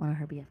one of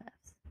her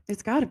BFFs.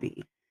 It's got to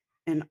be.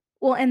 And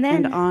and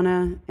then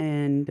Anna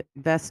and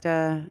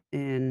Vesta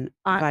and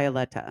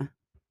Violetta.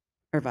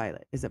 Or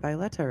Violet. Is it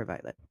Violetta or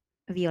Violet?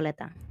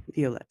 Violetta.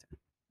 Violetta.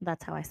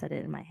 That's how I said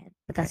it in my head.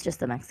 But that's just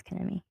the Mexican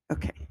in me.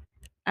 Okay.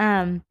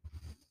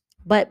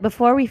 But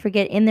before we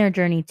forget, in their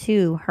journey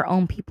to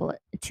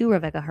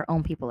Revekka, her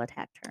own people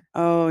attacked her.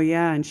 Oh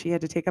yeah, and she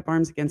had to take up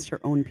arms against her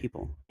own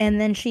people.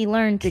 And then she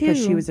learned because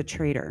she was a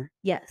traitor.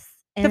 Yes.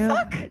 And the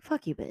fuck? Like,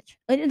 fuck you, bitch.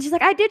 And she's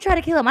like, I did try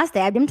to kill him. I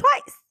stabbed him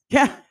twice.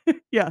 Yeah.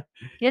 Yeah.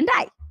 He didn't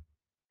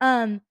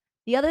die.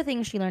 The other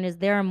thing she learned is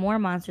there are more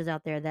monsters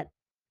out there that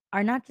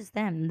are not just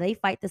them. They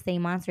fight the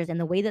same monsters, and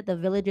the way that the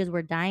villages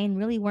were dying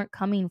really weren't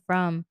coming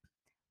from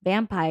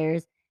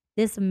vampires.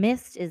 This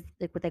mist is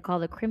like what they call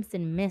the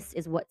crimson mist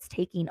is what's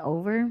taking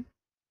over.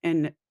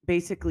 and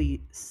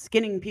basically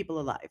skinning people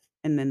alive,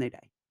 and then they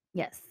die.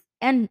 Yes.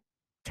 And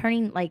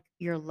turning like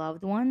your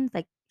loved ones,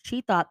 like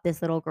she thought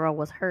this little girl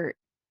was hurt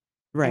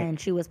Right. and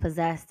she was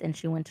possessed and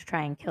she went to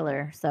try and kill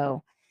her.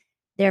 So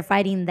they're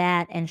fighting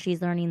that and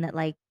she's learning that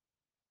like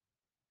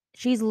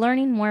she's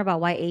learning more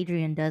about why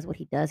Adrian does what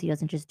he does. He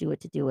doesn't just do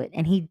it to do it.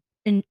 And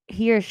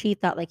he or she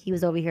thought like he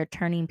was over here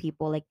turning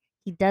people. Like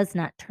he does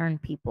not turn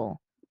people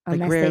Like,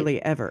 unless they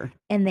rarely ever.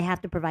 and they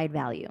have to provide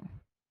value,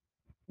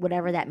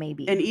 whatever that may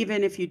And be.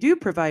 even if you do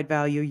provide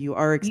value, you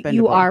are You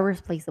expendable. are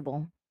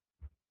replaceable.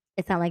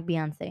 It's not like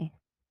Beyonce.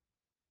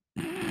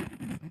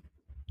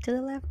 To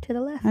the left, to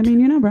the left. I mean,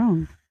 you're not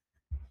wrong.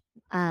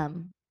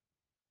 Um,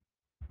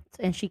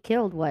 and she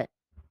killed what?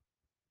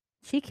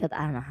 She killed,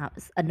 I don't know how,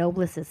 a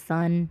Nobless's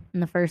son in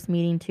the first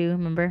meeting too,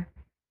 remember?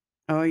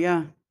 Oh,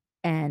 yeah.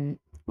 And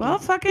Well,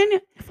 fucking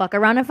fuck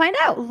around and find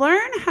out.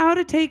 learn how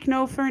to take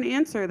no for an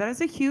answer. That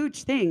is a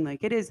huge thing.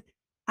 Like, it is,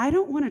 I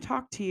don't want to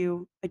talk to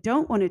you. I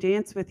don't want to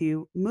dance with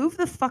you. Move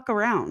the fuck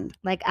around.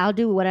 Like, I'll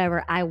do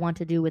whatever I want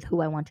to do with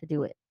who I want to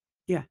do it.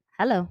 Yeah.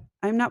 Hello.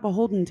 I'm not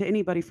beholden to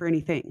anybody for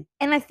anything.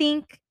 And I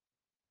think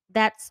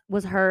that's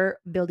was her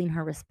building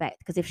her respect.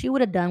 Because if she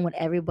would have done what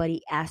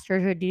everybody asked her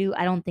to do,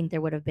 I don't think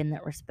there would have been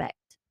that respect.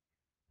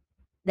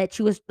 That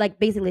she was like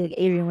basically like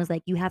Adrian was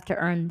like, you have to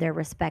earn their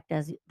respect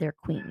as their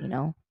queen, you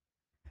know?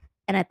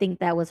 And I think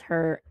that was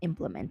her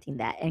implementing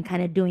that and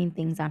kind of doing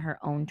things on her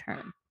own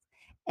terms.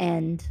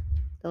 And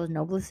those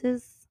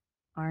noblesses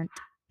aren't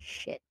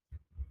shit.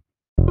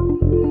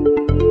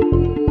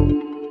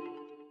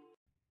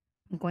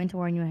 I'm going to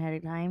warn you ahead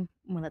of time.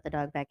 I'm gonna let the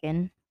dog back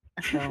in.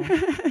 So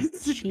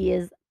she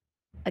is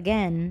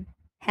again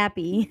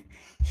happy.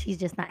 She's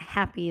just not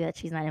happy that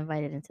she's not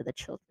invited into the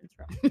children's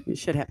room.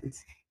 Shit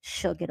happens.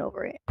 She'll get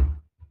over it.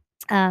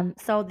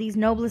 So these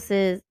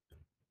noblesses,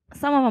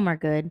 some of them are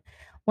good.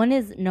 One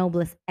is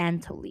Noblesse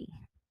Antoli.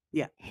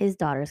 Yeah. His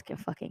daughters can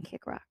fucking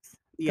kick rocks.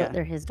 Yeah.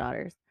 They're his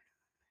daughters.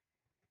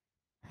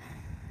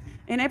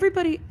 And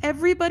everybody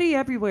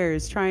everywhere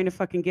is trying to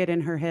fucking get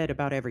in her head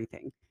about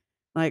everything.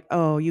 Like,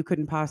 oh, you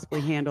couldn't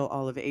possibly handle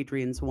all of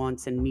Adrian's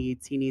wants and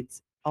needs. He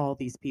needs all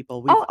these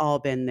people. We've all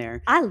been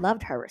there. I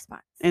loved her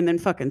response. And then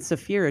fucking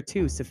Saphira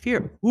too.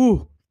 Saphira,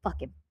 ooh,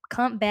 Fucking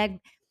cunt bag.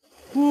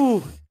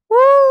 ooh.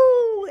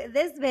 Woo!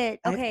 This bitch.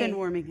 I've Okay. been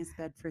warming his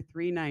bed for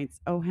 3 nights.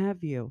 Oh,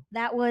 have you?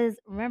 That was,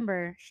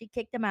 remember, she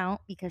kicked him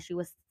out because she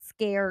was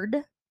scared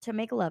to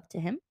make love to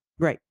him.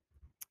 Right.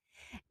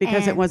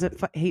 Because it And-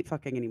 wasn't hate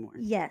fucking anymore.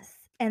 Yes.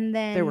 And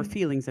then There were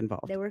feelings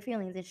involved. there were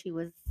feelings and she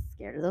was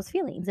scared of those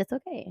feelings. It's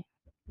okay.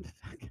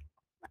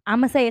 I'm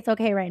gonna say it's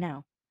okay right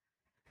now.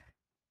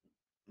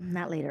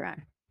 Not later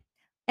on.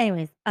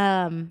 Anyways,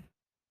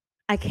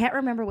 I can't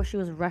remember what she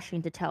was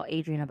rushing to tell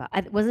Adrian about.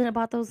 Wasn't it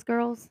about those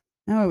girls?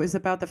 No, it was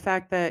about the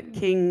fact that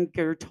King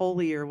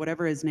Gertoli or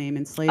whatever his name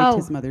enslaved Oh,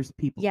 his mother's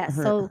people. yes,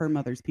 Her, so- her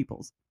mother's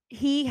peoples.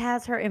 He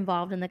has her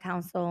involved in the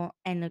council,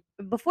 and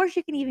before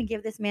she can even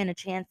give this man a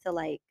chance to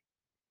like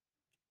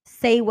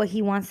say what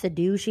he wants to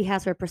do, she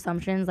has her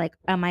presumptions like,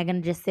 am I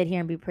gonna just sit here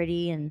and be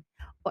pretty? And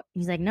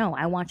he's like, no,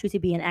 I want you to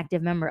be an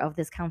active member of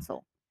this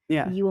council.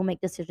 Yeah. You will make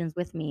decisions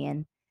with me.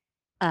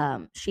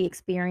 And she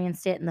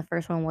experienced it, and the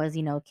first one was,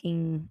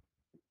 King,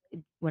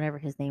 whatever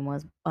his name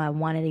was,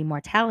 wanted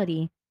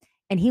immortality,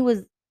 and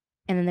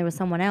then there was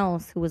someone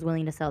else who was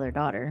willing to sell their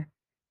daughter.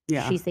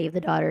 Yeah. She saved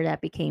the daughter that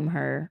became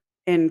her.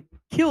 And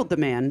killed the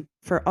man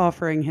for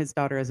offering his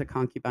daughter as a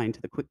concubine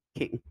to the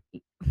king.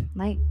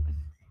 Like,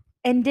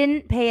 and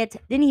didn't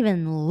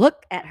even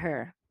look at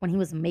her when he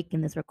was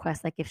making this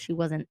request, like if she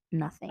wasn't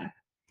nothing.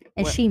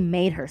 And she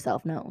made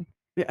herself known.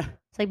 Yeah.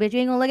 It's like, bitch, you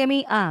ain't gonna look at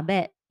me?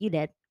 Bet you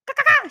did.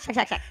 Shake,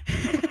 shake,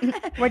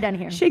 shake. We're done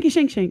here. Shaky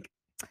shank shank.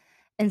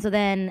 And so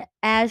then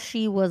as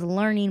she was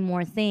learning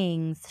more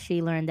things,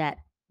 she learned that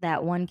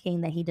that one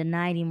king that he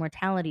denied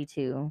immortality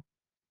to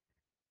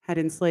had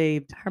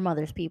enslaved her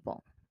mother's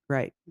people.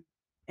 Right.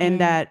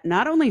 And that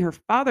not only her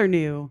father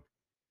knew,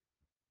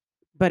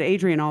 but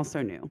Adrian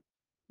also knew.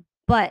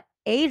 But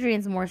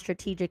Adrian's more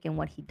strategic in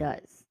what he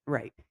does.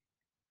 Right.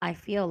 I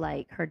feel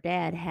like her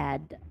dad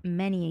had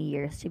many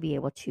years to be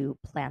able to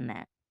plan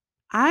that.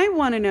 I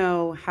want to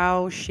know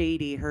how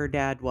shady her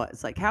dad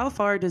was. Like, how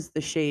far does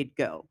the shade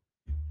go?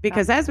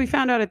 Because as we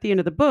found out at the end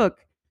of the book,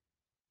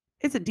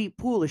 it's a deep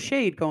pool of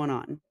shade going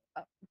on.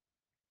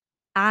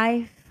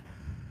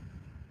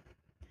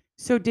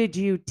 So did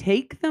you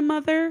take the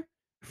mother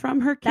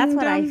from her kingdom?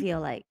 That's what I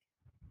feel like.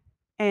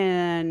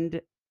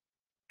 And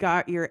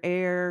got your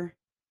heir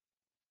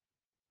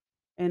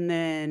and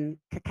then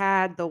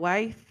cacad the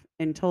wife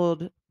and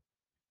told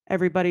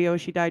everybody, oh,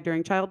 she died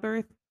during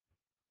childbirth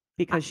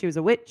because she was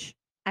a witch?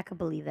 I could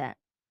believe that.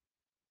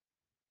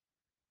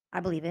 I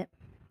believe it.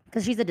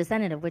 Because she's a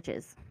descendant of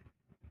witches.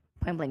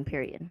 Point blank,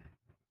 period.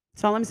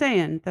 That's all I'm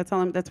saying. That's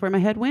where my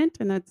head went,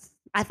 and that's.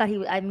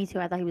 Me too.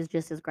 I thought he was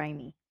just as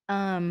grimy.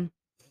 And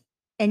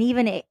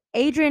even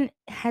Adrian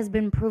has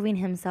been proving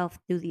himself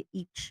through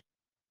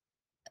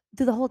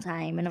the whole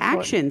time, and of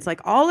course, Actions,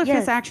 like, all of his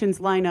yes, actions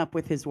line up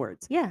with his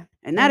words, yeah,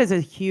 and that and is a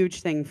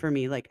huge thing for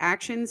me, like,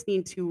 actions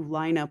need to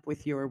line up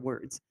with your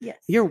words. yes,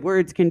 Your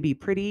words can be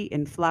pretty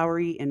and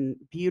flowery and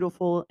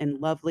beautiful and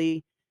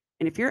lovely,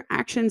 and if your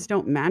actions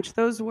don't match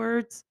those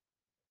words,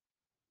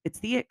 it's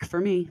the ick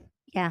for me.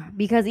 yeah,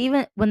 because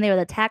even when the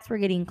attacks were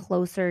getting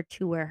closer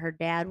to where her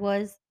dad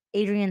was,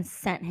 Adrian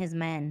sent his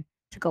men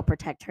to go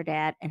protect her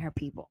dad and her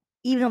people,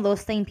 even though those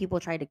same people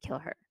tried to kill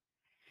her.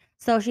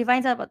 So she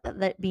finds out about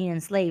that being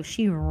enslaved.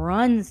 She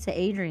runs to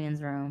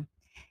Adrian's room,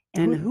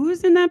 and And who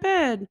who's in that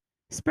bed?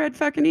 Spread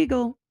fucking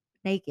eagle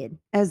naked?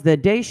 as the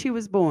day she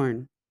was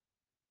born.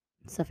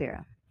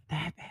 Saphira.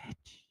 That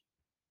bitch.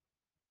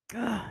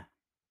 Ugh.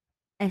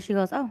 And she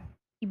goes, "Oh,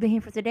 you've been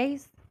here for 2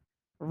 days?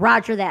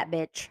 Roger that,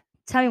 bitch.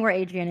 Tell me where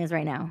Adrian is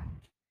right now."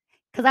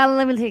 Because I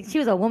literally, she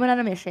was a woman on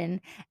a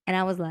mission, and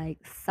I was like,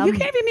 You "Some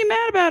can't be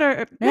mad about her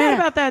no, no, mad no."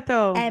 about that,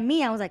 though. And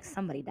me, I was like,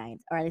 "Somebody dying,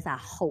 or at least I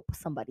hope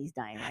somebody's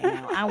dying right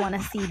now. I want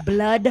to see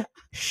blood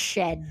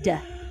shed."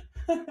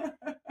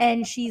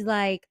 And she's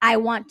like, "I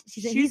want."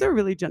 She said, She's "He's a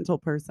really gentle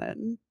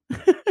person.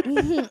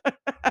 he,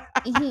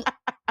 he,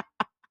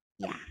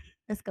 yeah.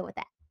 Let's go with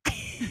that."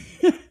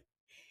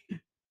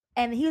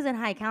 And he was in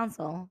high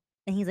council,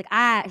 and he's like,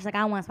 She's like,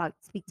 "I want to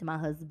speak to my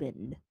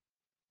husband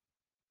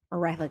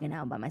right fucking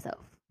now by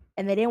myself."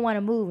 And they didn't want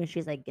to move, and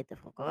she's like, "Get the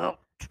fuck out."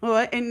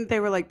 Well, and they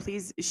were like,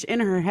 "Please," in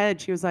her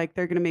head, she was like,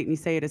 "They're gonna make me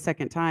say it a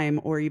second time,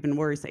 or even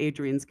worse,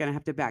 Adrian's gonna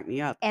have to back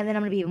me up." And then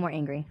I'm gonna be even more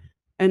angry.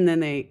 And then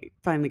they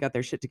finally got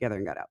their shit together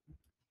and got out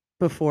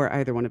before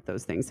either one of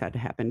those things had to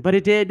happen. But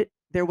it did.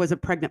 There was a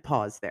pregnant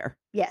pause there.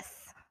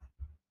 Yes,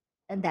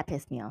 and that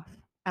pissed me off.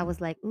 I was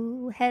like,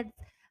 "Ooh, heads."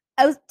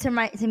 I was to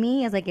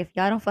me, I was like, "If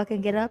y'all don't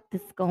fucking get up,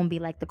 this is gonna be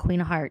like the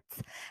Queen of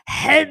Hearts.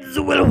 Heads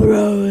will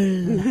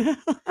roll."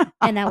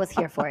 And I was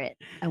here for it.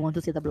 I want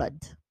to see the blood.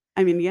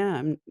 I mean,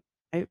 yeah,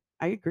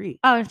 I agree.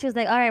 Oh, and she was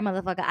like, "All right,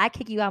 motherfucker, I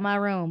kick you out my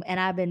room, and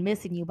I've been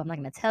missing you, but I'm not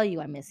gonna tell you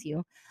I miss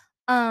you.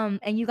 And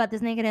you got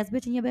this naked ass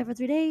bitch in your bed for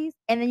 3 days,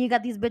 and then you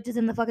got these bitches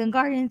in the fucking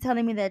garden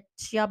telling me that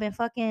y'all been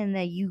fucking and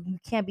that you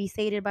can't be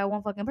sated by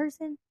one fucking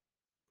person.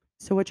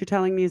 So what you're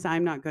telling me is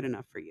I'm not good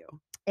enough for you.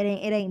 It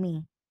ain't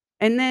me,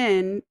 And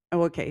then,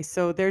 oh, okay,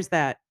 so there's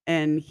that,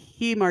 and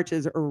he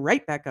marches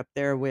right back up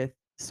there with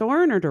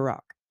Soren or Duroc,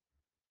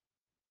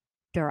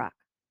 Duroc.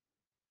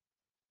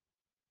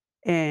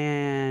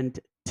 and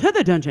to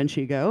the dungeon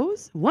she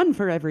goes, one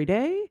for every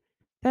day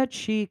that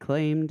she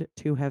claimed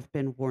to have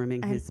been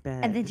warming And his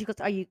and then bed. she goes,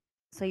 "Are you?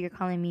 So you're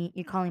calling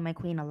my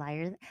queen a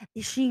liar?"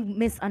 She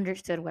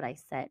misunderstood what I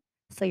said.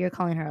 So you're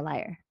calling her a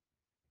liar?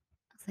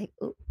 I was like,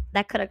 "Ooh,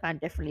 that could have gone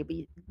differently,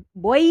 but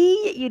boy,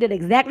 you did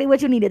exactly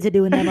what you needed to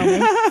do in that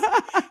moment."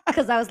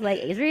 Because I was like,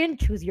 "Adrian,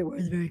 choose your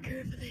words very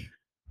carefully."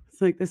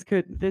 It's like this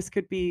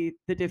could be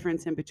the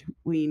difference in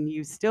between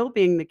you still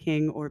being the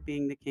king or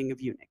being the king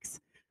of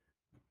eunuchs.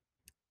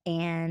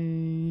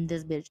 And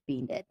this bitch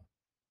being dead.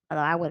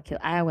 Although I would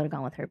have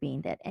gone with her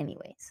being dead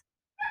anyways.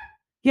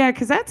 Yeah,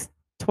 because that's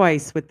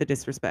twice with the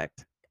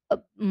disrespect.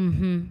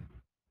 Mm-hmm.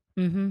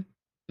 Mm-hmm.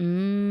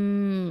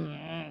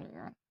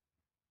 Mm.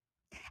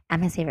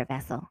 I'm his favorite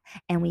vessel.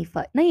 And we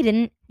fucked. No, you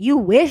didn't. You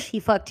wish he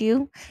fucked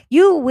you.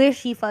 You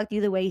wish he fucked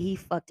you the way he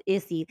fucked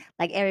Issy.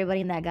 Like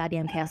everybody in that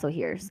goddamn castle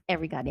hears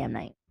every goddamn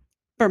night.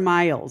 For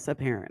miles,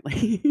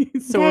 apparently. Okay?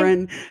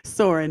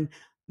 Soren,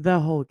 the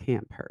whole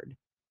camp heard.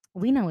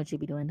 We know what you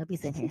be doing. Don't be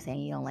sitting here saying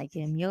you don't like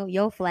him.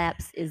 Yo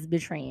flaps is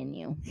betraying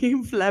you.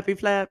 You flappy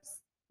flaps.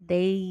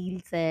 They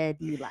said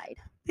you lied.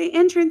 The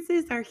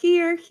entrances are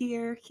here,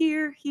 here,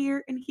 here,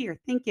 here, and here.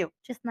 Thank you.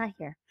 Just not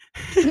here.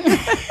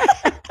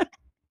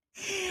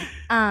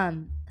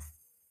 um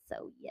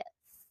so yes.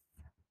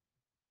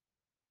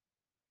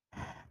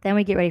 Then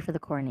we get ready for the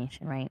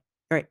coronation, right?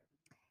 Right.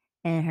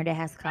 And her dad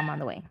has to come on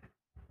the way.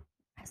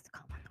 Has to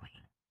come on the way.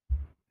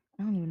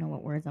 I don't even know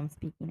what words I'm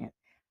speaking it.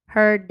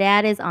 Her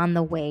dad is on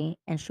the way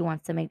and she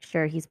wants to make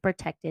sure he's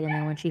protected. And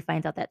then when she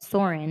finds out that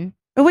Soren,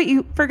 Oh, wait,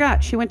 you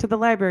forgot. She went to the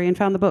library and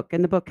found the book,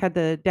 and the book had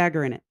the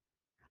dagger in it.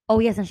 oh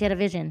yes, and she had a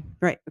vision.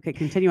 Right. Okay,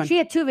 continue on. She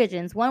had two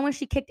visions. One when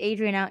she kicked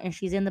Adrian out and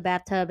she's in the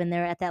bathtub and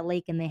they're at that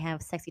lake and they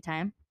have sexy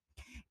time.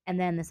 And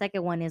then the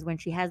second one is when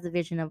she has the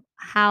vision of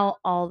how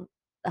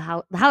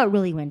it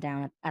really went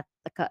down at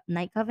the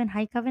night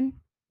coven,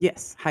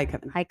 Yes, high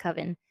coven. high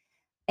coven,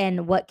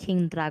 and what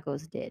King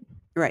Dragos did.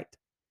 Right.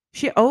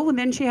 And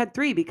then she had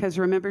 3 because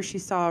remember she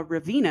saw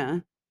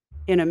Ravina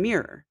in a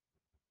mirror.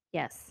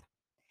 Yes,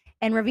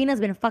 and Ravina's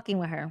been fucking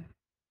with her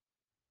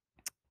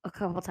a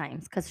couple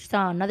times because she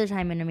saw another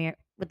time in the mirror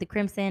with the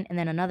crimson, and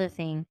then another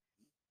thing,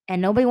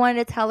 and nobody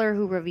wanted to tell her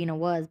who Ravina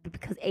was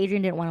because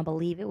Adrian didn't want to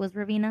believe it was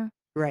Ravina.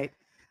 Right.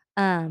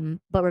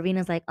 But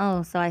Ravina's like,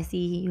 "Oh, so I see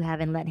you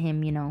haven't let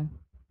him,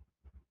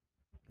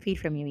 feed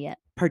from you yet."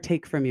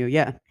 Partake from you.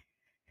 Yeah.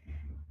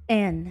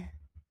 And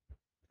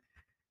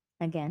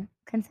again,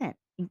 consent.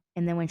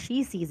 And then when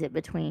she sees it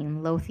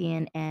between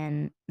Lothian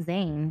and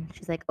Zane,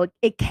 she's like, "Oh,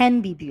 it can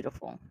be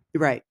beautiful."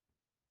 Right.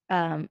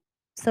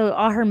 So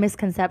all her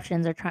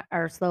misconceptions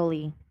are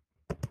slowly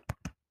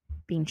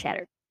being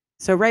shattered.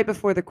 So right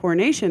before the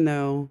coronation,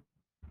 though,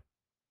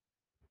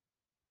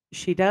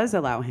 she does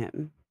allow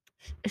him.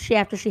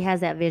 After she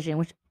has that vision,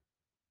 which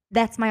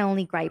that's my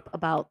only gripe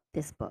about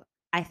this book.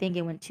 I think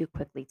it went too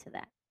quickly to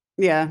that.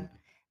 Yeah.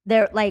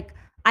 They're like,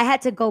 I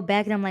had to go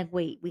back and I'm like,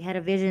 wait, we had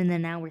a vision, and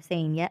then now we're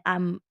saying, yeah,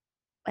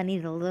 I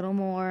need a little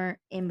more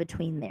in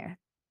between there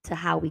to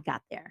how we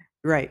got there.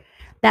 Right.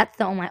 That's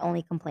my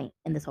only complaint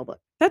in this whole book,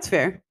 That's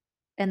fair.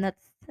 and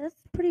that's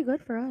pretty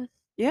good for us.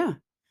 Yeah.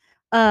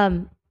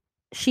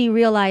 She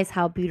realized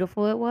how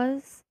beautiful it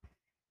was.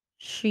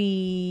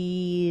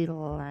 She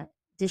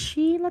did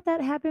she let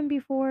that happen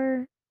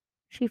before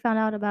she found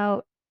out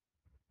about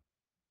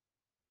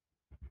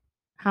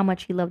how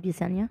much he loved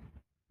Yesenia?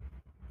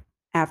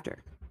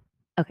 After.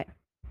 Okay.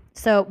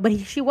 So, but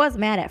she was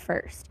mad at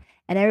first,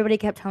 and everybody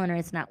kept telling her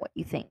it's not what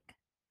you think.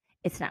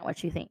 It's not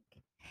what you think.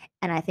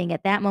 And I think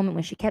at that moment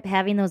when she kept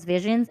having those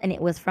visions and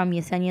it was from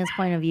Yesenia's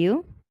point of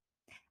view,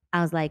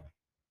 I was like,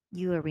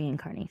 you are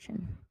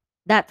reincarnation.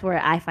 That's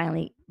where I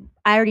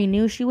already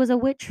knew she was a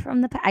witch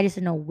from the past. I just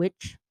didn't know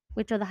which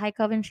of the High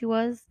Coven she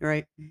was.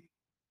 Right.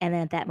 And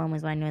then at that moment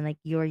was when I knew, like,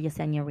 you're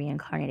Yesenia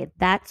reincarnated.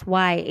 That's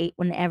why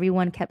when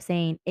everyone kept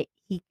saying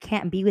he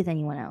can't be with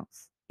anyone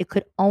else, it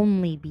could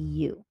only be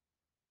you.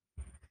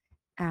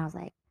 And I was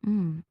like,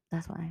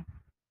 that's why.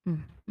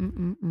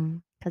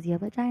 Because your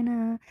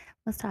vagina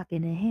was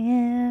talking to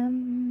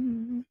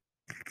him.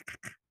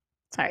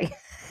 Sorry.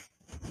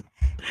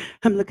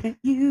 I'm looking at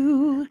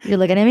you. You're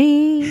looking at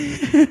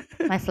me.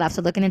 My flaps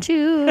are looking at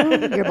you.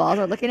 Your balls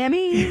are looking at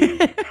me.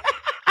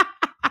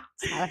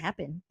 That's how it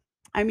happened.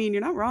 I mean,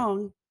 you're not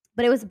wrong.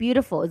 But it was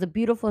beautiful. It was a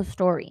beautiful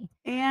story.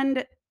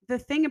 And the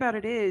thing about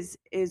it is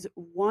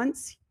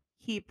once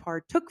he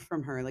partook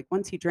from her, like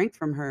once he drank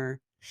from her,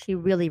 she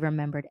really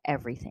remembered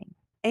everything.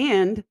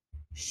 And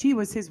she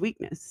was his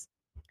weakness.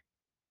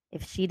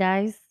 If she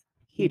dies,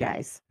 he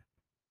dies.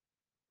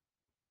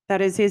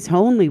 That is his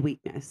only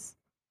weakness.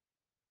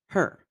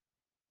 Her.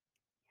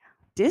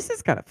 Dis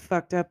has got a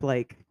fucked up,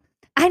 like.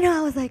 I know.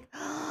 I was like,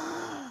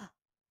 oh,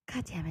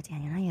 God damn it,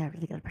 Daniel. Now you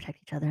really got to protect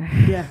each other.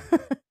 Yeah.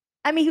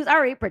 I mean, he was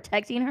already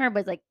protecting her,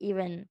 but it's like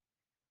even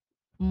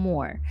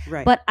more.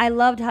 Right. But I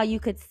loved how you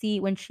could see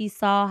when she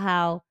saw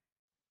how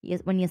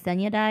when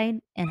Yesenia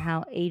died and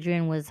how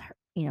Adrian was,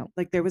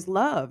 like there was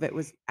love. It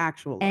was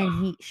actual love.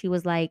 And she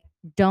was like,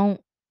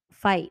 don't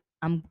fight.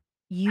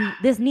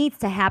 This needs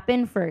to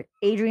happen for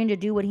Adrian to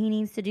do what he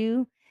needs to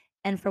do,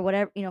 and for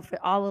whatever,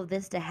 for all of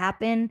this to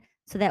happen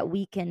so that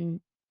we can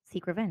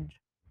seek revenge.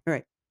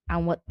 Right.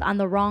 On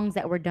the wrongs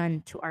that were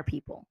done to our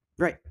people.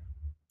 Right.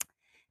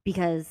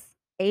 Because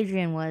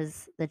Adrian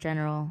was the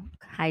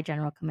high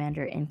general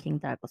commander in King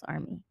Drago's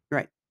army.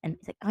 Right. And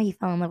it's like, oh, you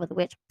fell in love with a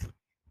witch. It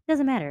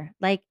doesn't matter.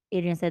 Like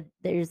Adrian said,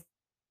 there's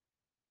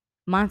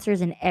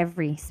monsters in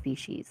every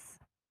species.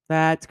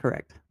 That's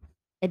correct.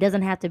 It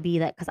doesn't have to be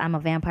that because I'm a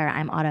vampire,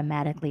 I'm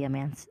automatically a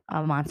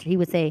monster. He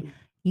would say,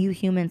 you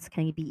humans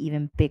can be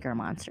even bigger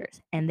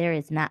monsters. And there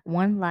is not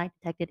one lie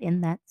detected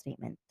in that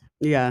statement.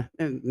 Yeah.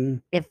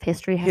 If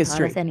history has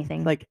taught us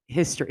anything. Like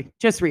history.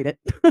 Just read it.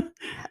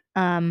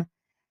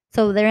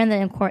 So they're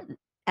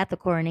at the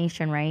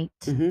coronation, right?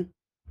 Mm-hmm.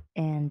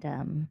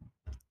 And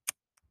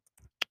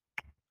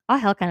all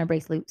hell kind of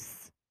breaks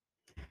loose.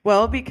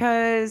 Well,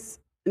 because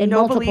in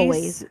multiple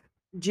ways,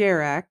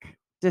 Jarek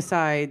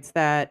decides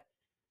that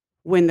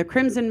when the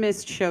Crimson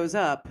Mist shows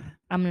up,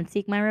 I'm going to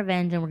seek my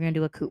revenge and we're going to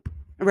do a coup.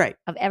 Right.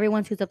 Of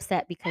everyone who's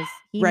upset because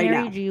he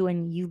married you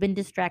and you've been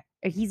distracted,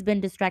 or he's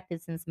been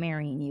distracted since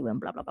marrying you and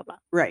blah, blah, blah, blah.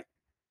 Right.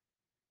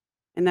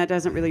 And that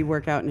doesn't really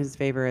work out in his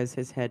favor as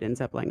his head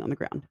ends up laying on the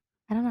ground.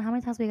 I don't know how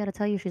many times we got to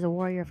tell you she's a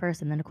warrior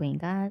first and then a queen.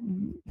 God.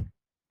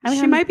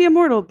 She might be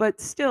immortal,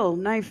 but still,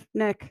 knife,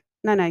 neck,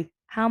 nai.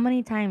 How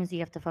many times do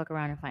you have to fuck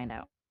around and find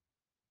out?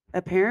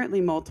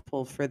 Apparently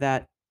multiple for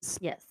that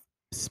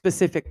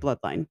specific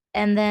bloodline.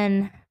 And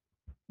then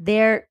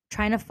they're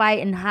trying to fight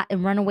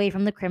and run away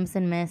from the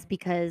Crimson Mist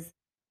because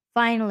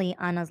finally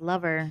Anna's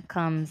lover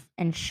comes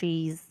and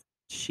she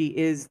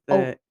is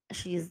the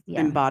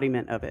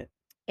embodiment of it.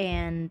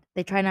 And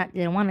they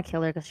don't want to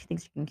kill her because she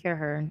thinks she can cure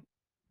her.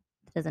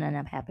 It doesn't end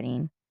up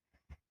happening.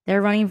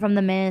 They're running from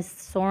the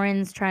mist.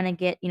 Soren's trying to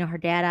get, her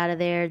dad out of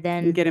there.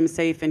 Then and get him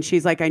safe. And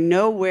she's like, I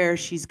know where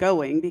she's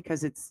going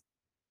because it's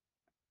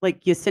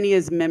like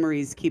Yesenia's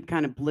memories keep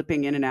kind of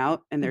blipping in and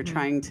out and they're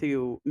trying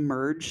to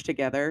merge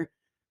together.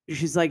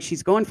 She's like,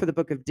 she's going for the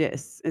book of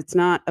Dis. It's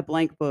not a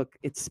blank book.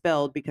 It's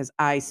spelled because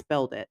I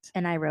spelled it.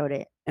 And I wrote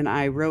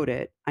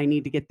it. I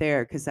need to get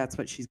there because that's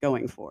what she's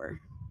going for.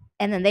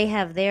 And then they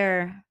have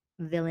their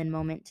villain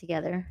moment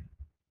together.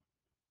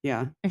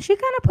 Yeah. And she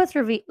kind of puts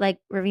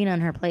Ravina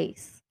in her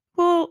place.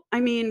 Well,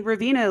 I mean,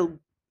 Ravina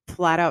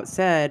flat out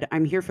said,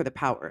 I'm here for the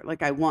power.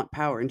 Like, I want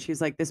power. And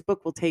she's like, this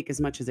book will take as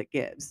much as it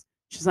gives.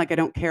 She's like, I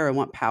don't care. I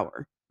want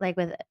power. Like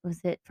was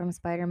it from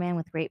Spider-Man,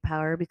 with great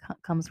power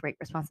comes great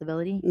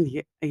responsibility?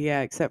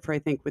 Yeah, except for I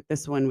think with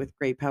this one, with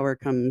great power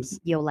comes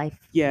your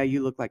life. Yeah,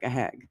 you look like a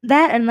hag.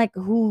 That and like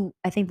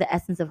I think the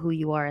essence of who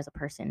you are as a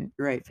person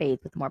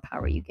fades with the more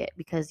power you get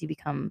because you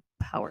become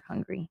power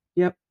hungry.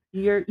 Yep.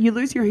 You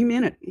lose your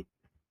humanity.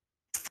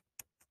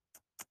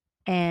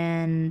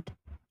 And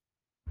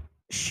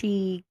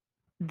she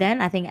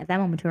then I think at that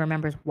moment, she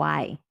remembers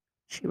why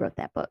she wrote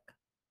that book,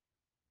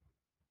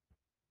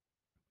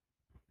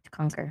 to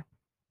conquer.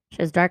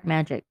 She has dark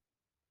magic.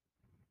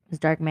 It was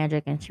dark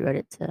magic, and she wrote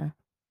it to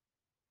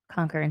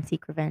conquer and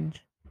seek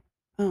revenge.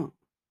 Oh,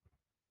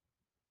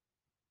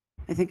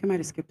 I think I might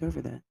have skipped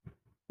over that.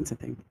 That's a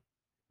thing.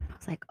 I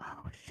was like,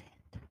 oh shit.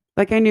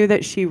 Like I knew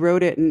that she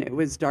wrote it and it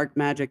was dark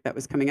magic that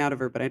was coming out of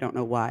her, but I don't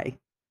know why.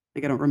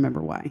 Like I don't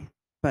remember why.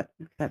 But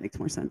that makes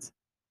more sense.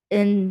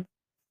 And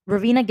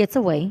Ravina gets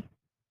away,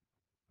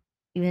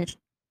 even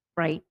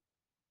right,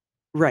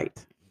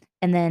 Right.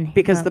 and then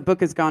Because the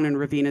book is gone and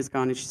Ravina's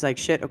gone and she's like,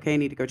 shit, okay, I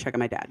need to go check on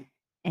my dad.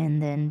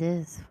 and then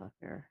this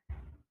fucker.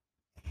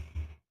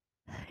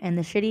 And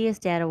the shittiest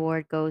dad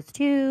award goes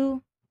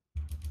to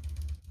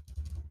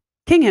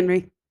King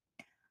Henry.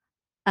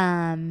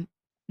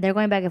 they're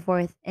going back and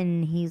forth,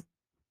 and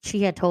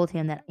she had told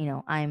him that,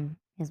 I'm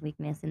his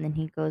weakness, and then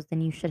he goes,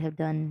 then you should have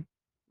done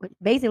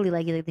basically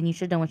like, then you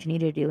should have done what you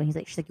needed to do. And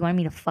she's like, you want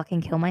me to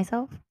fucking kill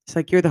myself? It's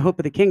like you're the hope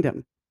of the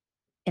kingdom.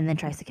 And then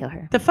tries to kill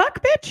her. The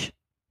fuck, bitch?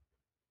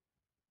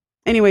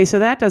 Anyway, so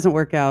that doesn't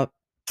work out.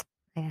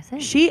 Like I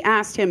said, She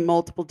asked him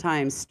multiple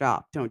times,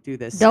 stop, don't do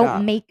this. don't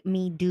Stop. make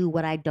me do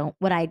what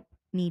I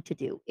need to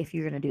do if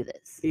you're gonna do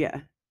this.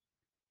 Yeah.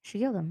 She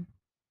killed him.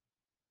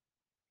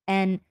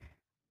 And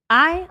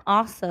I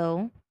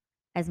also,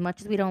 as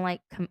much as we don't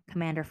like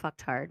Commander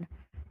fucked hard,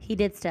 he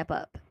did step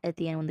up at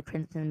the end when the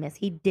Crimson Mist.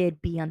 He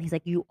did be on. He's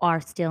like, you are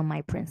still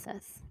my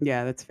princess.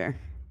 Yeah, that's fair.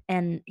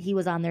 And he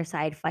was on their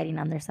side, fighting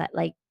on their side.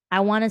 Like,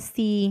 I want to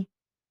see.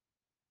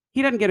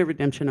 He doesn't get a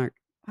redemption arc.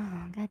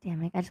 Oh, god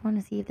damn it! I just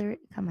want to see if they're.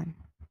 Come on,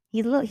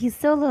 he's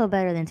still a little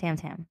better than Tam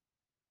Tam.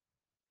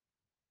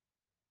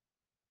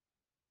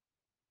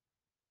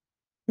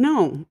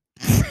 No.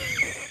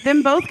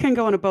 Them both can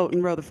go on a boat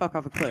and row the fuck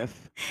off a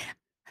cliff.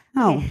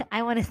 No. Okay,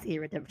 I want to see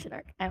a redemption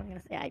arc. I'm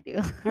gonna say I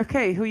do.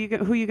 Okay, who you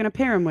gonna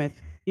pair him with?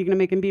 You gonna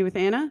make him be with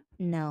Anna?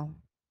 No.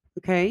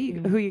 Okay,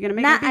 Mm. who you gonna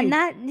make him be?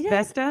 Not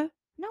Vesta?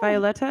 no.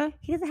 Violetta?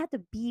 He doesn't have to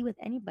be with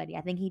anybody.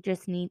 I think he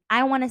just needs.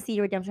 I want to see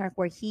a redemption arc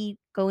where he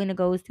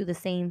goes through the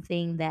same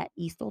thing that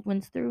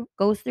Isolde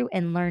goes through,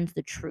 and learns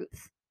the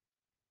truth.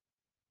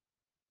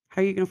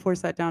 How are you gonna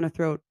force that down a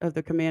throat of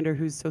the commander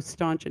who's so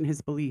staunch in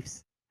his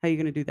beliefs? How are you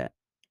gonna do that?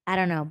 I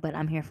don't know, but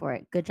I'm here for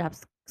it. Good job,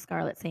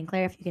 Scarlett St.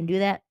 Clair. If you can do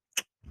that,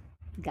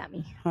 you got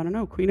me. I don't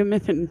know. Queen of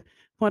Myth and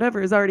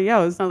whatever is already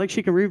out. It's not like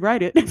she can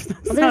rewrite it.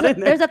 Well,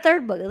 there's a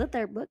third book. There's a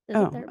third book.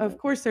 Of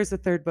course there's a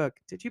third book.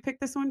 Did you pick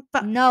this one?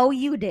 Fuck. No,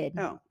 you did.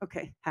 Oh,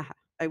 okay. Haha.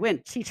 I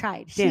win. She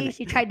tried. Damn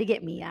She tried to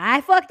get me. I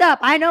fucked up.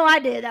 I know I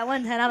did that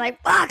one time. I'm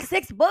like, fuck,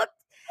 6 books.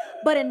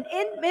 But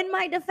in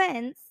my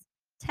defense,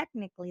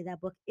 technically that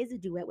book is a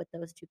duet with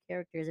those 2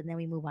 characters, and then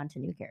we move on to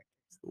new characters.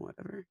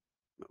 Whatever.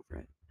 I'm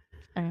over it.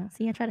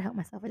 See, I tried to help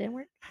myself. It didn't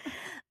work.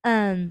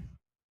 And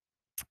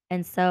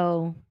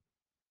so,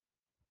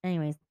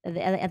 anyways, at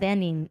the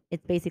ending,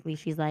 it's basically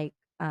she's like,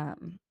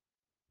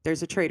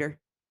 There's a traitor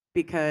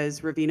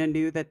because Ravina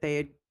knew that they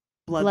had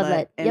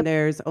Bloodlet, and yep.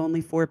 there's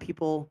only 4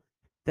 people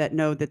that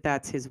know that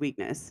that's his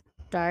weakness.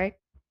 Dark,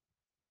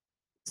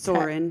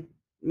 Soren,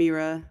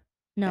 Mira,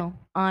 no,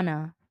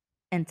 Anna,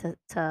 and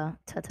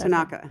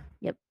Tanaka.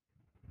 Yep.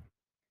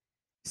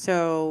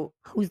 So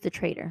who's the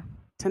traitor?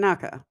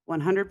 Tanaka,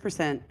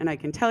 100%. And I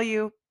can tell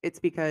you it's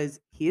because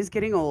he is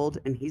getting old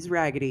and he's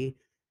raggedy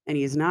and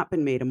he has not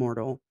been made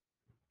immortal.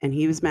 And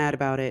he was mad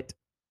about it.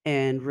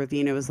 And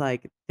Ravina was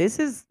like, this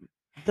is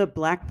the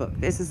black book.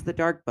 This is the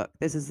dark book.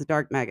 This is the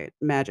dark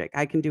magic.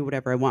 I can do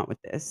whatever I want with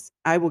this.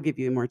 I will give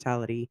you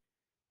immortality.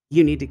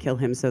 You need to kill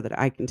him so that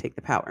I can take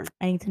the power.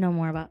 I need to know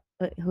more about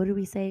who did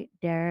we say?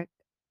 Derek,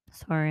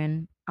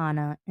 Soren,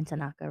 Anna, and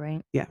Tanaka,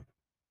 right? Yeah.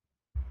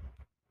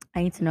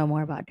 I need to know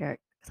more about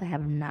Derek because I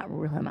have not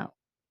ruled him out.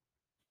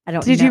 I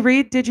don't. Did you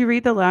read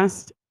the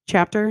last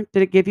chapter?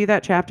 Did it give you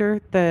that chapter,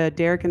 the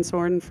Derek and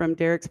Soren from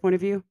Derek's point of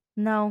view?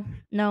 No.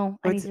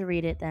 I need to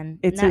read it then.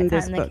 It's in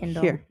this book.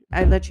 Kindle. Here,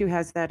 I let you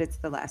has that. It's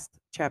the last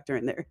chapter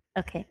in there.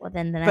 Okay, well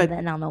then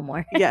I'll know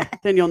more. Yeah,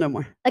 then you'll know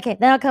more. Okay,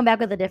 then I'll come back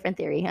with a different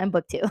theory on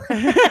book 2.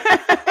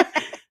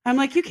 I'm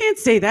like, you can't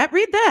say that.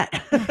 Read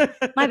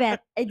that. My bad.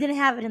 I didn't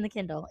have it in the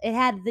Kindle. It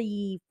had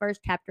the first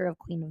chapter of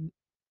Queen of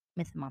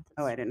Myth and Monsters.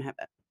 Oh, I didn't have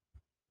that.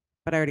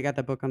 But I already got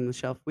that book on the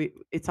shelf.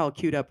 It's all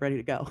queued up, ready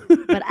to go.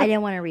 But I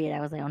didn't want to read it.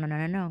 I was like, oh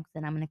no.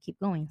 Then I'm gonna keep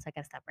going. So I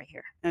gotta stop right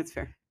here. That's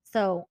fair.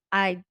 So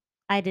I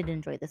did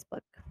enjoy this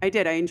book. I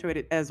did. I enjoyed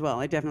it as well.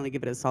 I definitely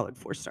give it a solid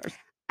 4 stars.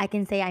 I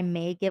can say I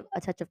may give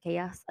A Touch of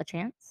Chaos a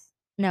chance.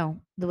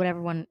 No, the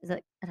whatever one is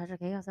it. A Touch of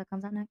Chaos that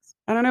comes out next.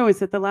 I don't know.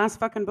 Is it the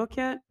last fucking book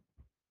yet?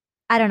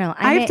 I don't know.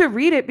 I have to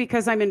read it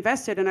because I'm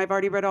invested and I've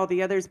already read all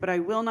the others, but I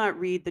will not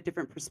read the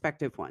different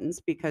perspective ones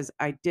because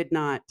I did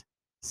not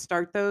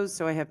start those,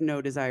 so I have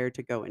no desire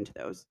to go into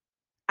those.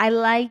 I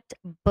liked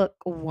book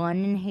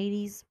 1 in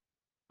Hades'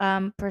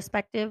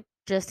 perspective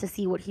just to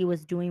see what he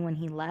was doing when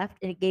he left.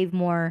 It gave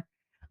more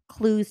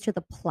clues to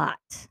the plot.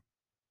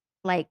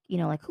 like,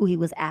 like who he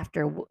was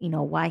after,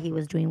 why he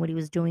was doing what he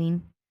was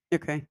doing.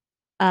 Okay.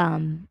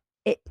 Um,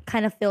 it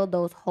kind of filled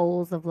those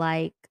holes of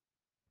like,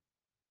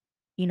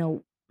 you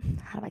know,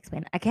 how do I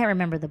explain it? I can't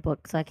remember the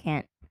book, so I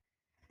can't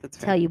That's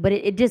tell fair. you, but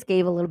it just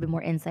gave a little bit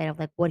more insight of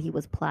like what he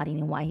was plotting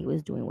and why he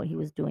was doing what he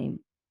was doing,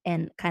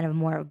 and kind of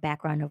more of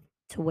background of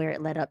to where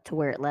it led up to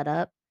where it led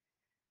up.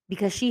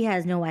 Because she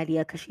has no idea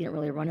because she didn't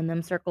really run in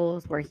them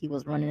circles where he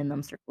was running in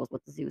them circles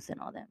with Zeus and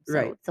all them. So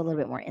Right. it's a little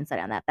bit more insight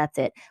on that. That's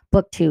it.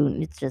 Book two,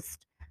 it's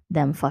just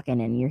them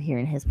fucking and you're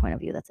hearing his point of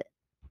view. That's it.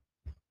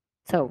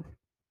 So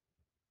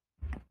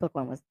book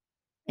one was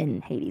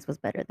in Hades was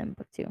better than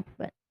book two,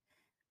 but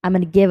I'm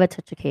gonna give a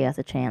Touch of Chaos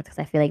a chance because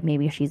I feel like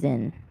maybe she's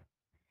in.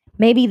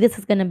 Maybe this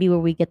is gonna be where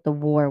we get the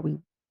war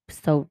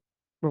so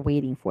we're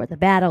waiting for, the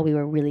battle we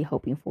were really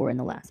hoping for in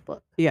the last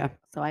book. Yeah.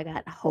 So I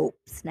got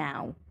hopes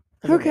now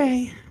because of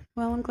Okay. this.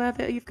 Well, I'm glad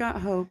that you've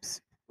got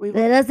hopes. That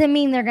doesn't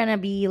mean they're gonna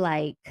be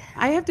like.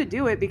 I have to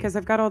do it because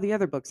I've got all the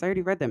other books. I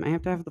already read them. I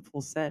have to have the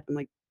full set. I'm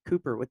like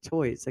Cooper with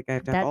toys. Like I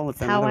have to have all of That's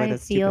them. how Otherwise, I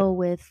that's stupid. feel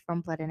with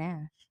From Blood and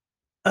Ash.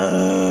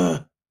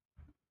 Ugh.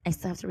 I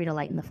still have to read A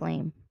Light in the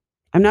Flame.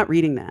 I'm not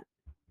reading that.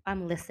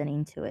 I'm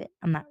listening to it.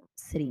 I'm not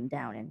sitting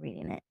down and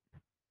reading it.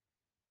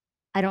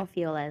 I don't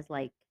feel as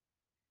like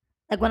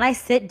when I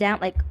sit down,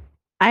 like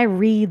I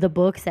read the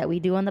books that we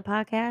do on the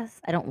podcast.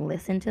 I don't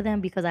listen to them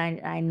because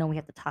I know we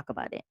have to talk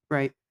about it.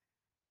 Right.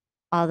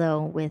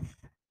 Although with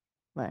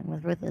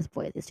Ruthless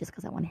Boys, it's just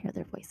because I want to hear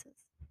their voices.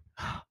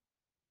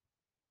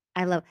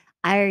 I love.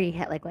 I already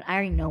had like when I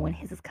already know when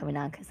his is coming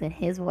on because in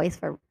his voice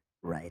for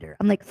writer,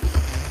 I'm like,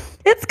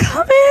 it's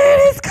coming,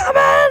 it's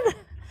coming.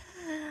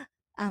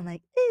 I'm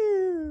like,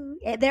 ooh.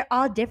 They're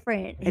all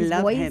different. I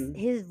love him.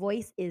 His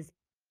voice is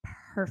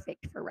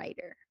perfect for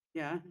writer.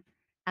 Yeah.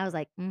 I was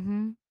like,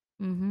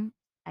 mm-hmm.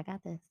 I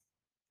got this.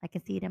 I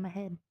can see it in my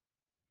head.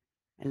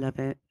 I love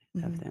it.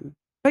 Love Mhm. them.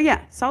 But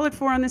yeah, solid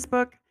 4 on this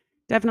book.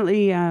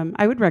 Definitely,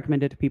 I would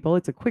recommend it to people.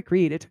 It's a quick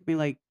read. It took me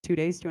like 2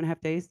 days,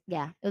 2.5 days.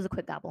 Yeah, it was a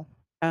quick gobble.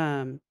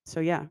 So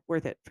yeah,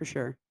 worth it for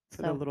sure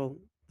for So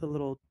the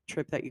little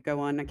trip that you go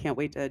on. I can't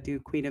wait to do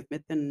Queen of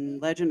Myth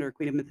and Legend or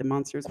Queen of Myth and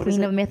Monsters. What is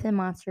Queen it? of Myth and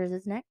Monsters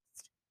is next.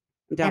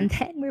 I'm down. And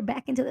then we're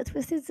back into the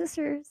Twisted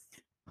Sisters.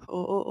 Oh,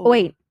 oh, Oh, oh.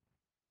 wait.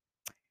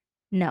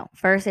 No.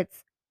 First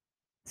it's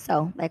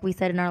so like we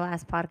said in our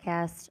last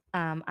podcast,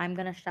 I'm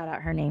gonna shout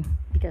out her name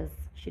because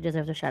she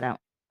deserves a shout out.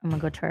 I'm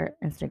gonna go to her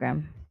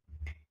Instagram.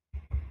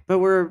 But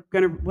we're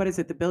gonna what is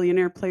it? The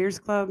Billionaire Players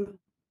Club?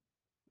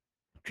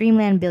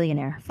 Dreamland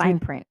Billionaire, Dream fine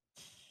print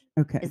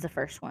Okay. is the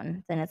first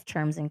one. Then it's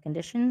terms and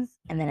conditions,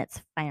 and then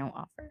it's final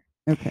offer.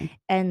 Okay.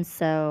 And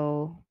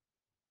so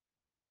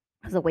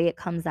the way it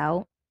comes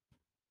out,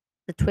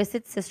 the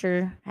Twisted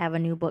Sister have a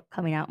new book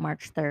coming out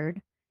March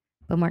 3rd.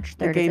 But March A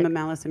 3rd is Game a of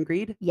Malice and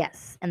Greed?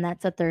 yes, and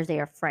that's a Thursday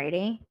or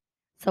Friday.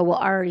 So we'll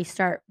already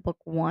start book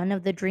one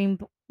of the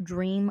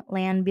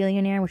Dreamland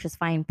Billionaire, which is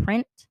fine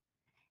print,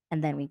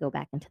 and then we go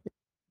back into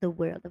the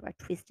world of our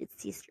Twisted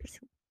Sisters.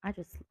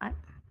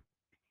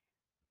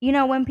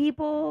 When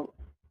people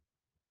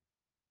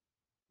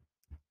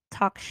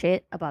talk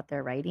shit about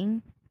their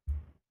writing,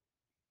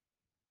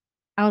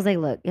 I was like,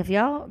 look, if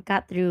y'all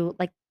got through,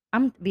 like,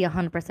 I'm to be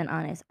 100%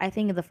 honest. I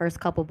think the first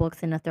couple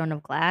books in the Throne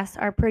of Glass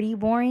are pretty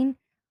boring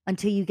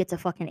until you get to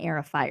fucking Air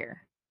of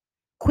Fire.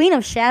 Queen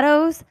of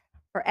Shadows,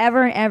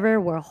 forever and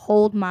ever, will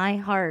hold my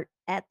heart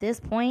at this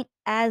point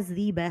as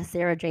the best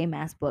Sarah J.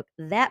 Maas book.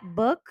 That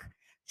book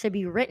should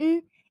be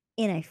written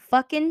in a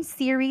fucking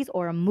series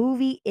or a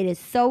movie. It is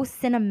so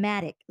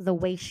cinematic the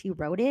way she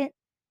wrote it.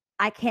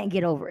 I can't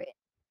get over it.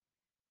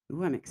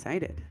 Ooh, I'm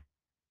excited.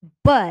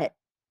 But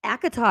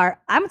Akatar,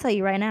 I'm gonna tell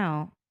you right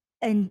now,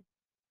 and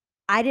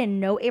I didn't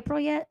know April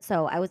yet,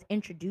 so I was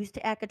introduced to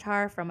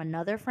Akatar from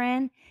another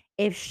friend.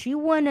 If she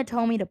wouldn't have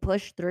told me to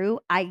push through,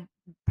 I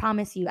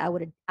promise you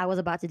I was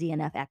about to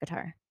DNF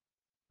Akatar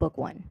book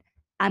one.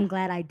 I'm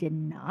glad I did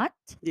not.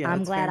 Yeah, I'm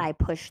that's glad fair. I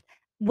pushed.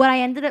 What I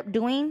ended up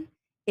doing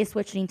is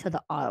switching to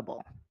the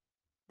Audible.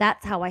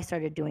 That's how I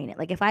started doing it.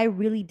 Like if I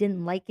really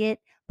didn't like it,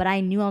 but I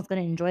knew I was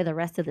going to enjoy the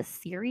rest of the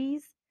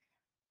series,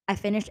 I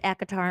finished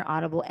Akatar and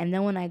Audible, and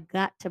then when I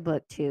got to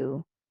book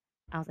two,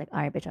 I was like, all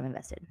right, bitch, I'm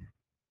invested.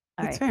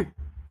 All That's right. fair.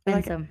 I And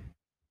like it. so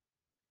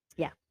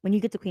yeah, when you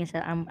get to Queen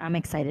Shot, I'm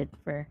excited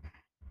for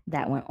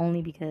that one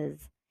only because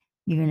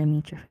you're gonna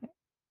meet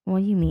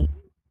you meet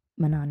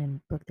Manon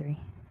in book three,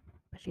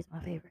 but she's my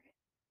favorite.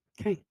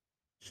 Okay.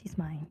 She's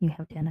mine. You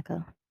have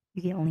Danica.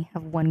 You can only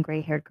have one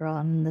gray haired girl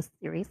in this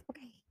series.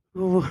 Okay.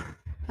 Ooh,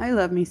 I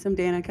love me some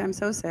Danica. I'm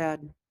so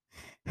sad.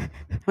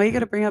 Why you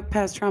gotta bring up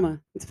past trauma?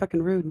 It's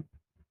fucking rude.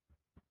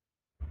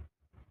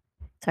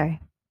 Sorry.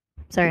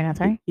 Sorry, not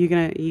Y sorry.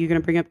 you gonna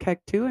bring up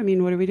Keck too? I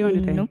mean, what are we doing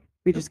today? Nope.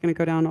 We Nope. just gonna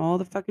go down all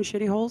the fucking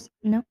shitty holes?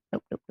 Nope.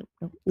 Nope. Nope. Nope.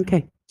 Nope.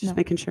 Okay, just No.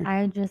 making sure.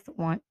 I just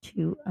want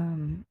to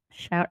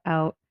shout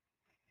out.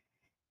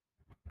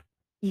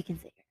 You can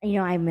say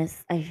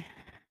I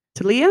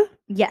Talia?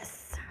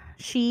 yes.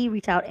 She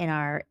reached out in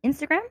our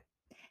Instagram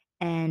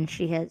and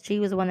she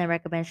was the one that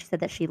recommended. She said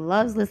that she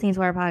loves listening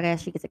to our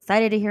podcast. She gets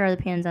excited to hear our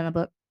opinions on the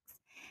books,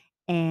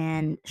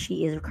 and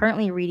she is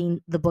currently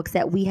reading the books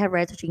that we have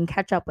read so she can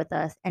catch up with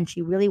us. And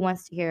she really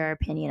wants to hear our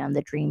opinion on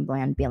the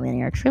Dreamland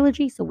Billionaire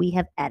trilogy. So we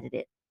have added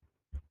it.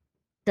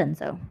 Done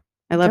so.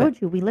 I I love it.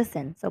 told you we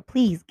listen. So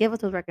please give us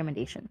those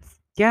recommendations.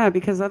 Yeah,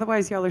 because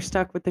otherwise y'all are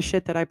stuck with the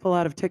shit that I pull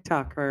out of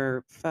TikTok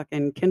or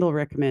fucking Kindle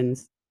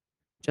recommends,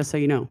 just so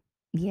you know.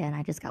 Yeah, and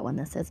I just got one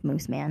that says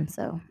Moose Man.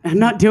 So I'm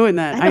not doing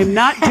that. I I am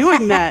not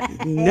doing that.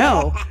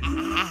 No.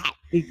 know.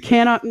 You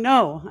cannot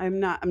no, I'm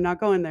not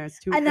going there.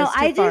 I know. That's too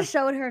I far. just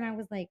showed her, and I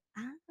was like,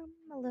 I'm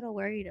a little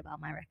worried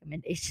about my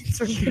recommendations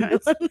for Kindle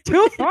It's too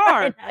Unlimited. I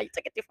far. know you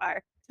took it too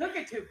far. Took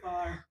it too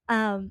far.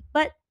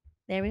 But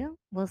there we go.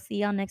 We'll see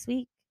y'all next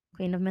week.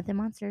 Queen of Myth and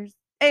Monsters.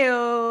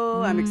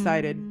 Ayo, I'm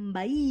excited.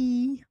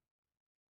 Bye.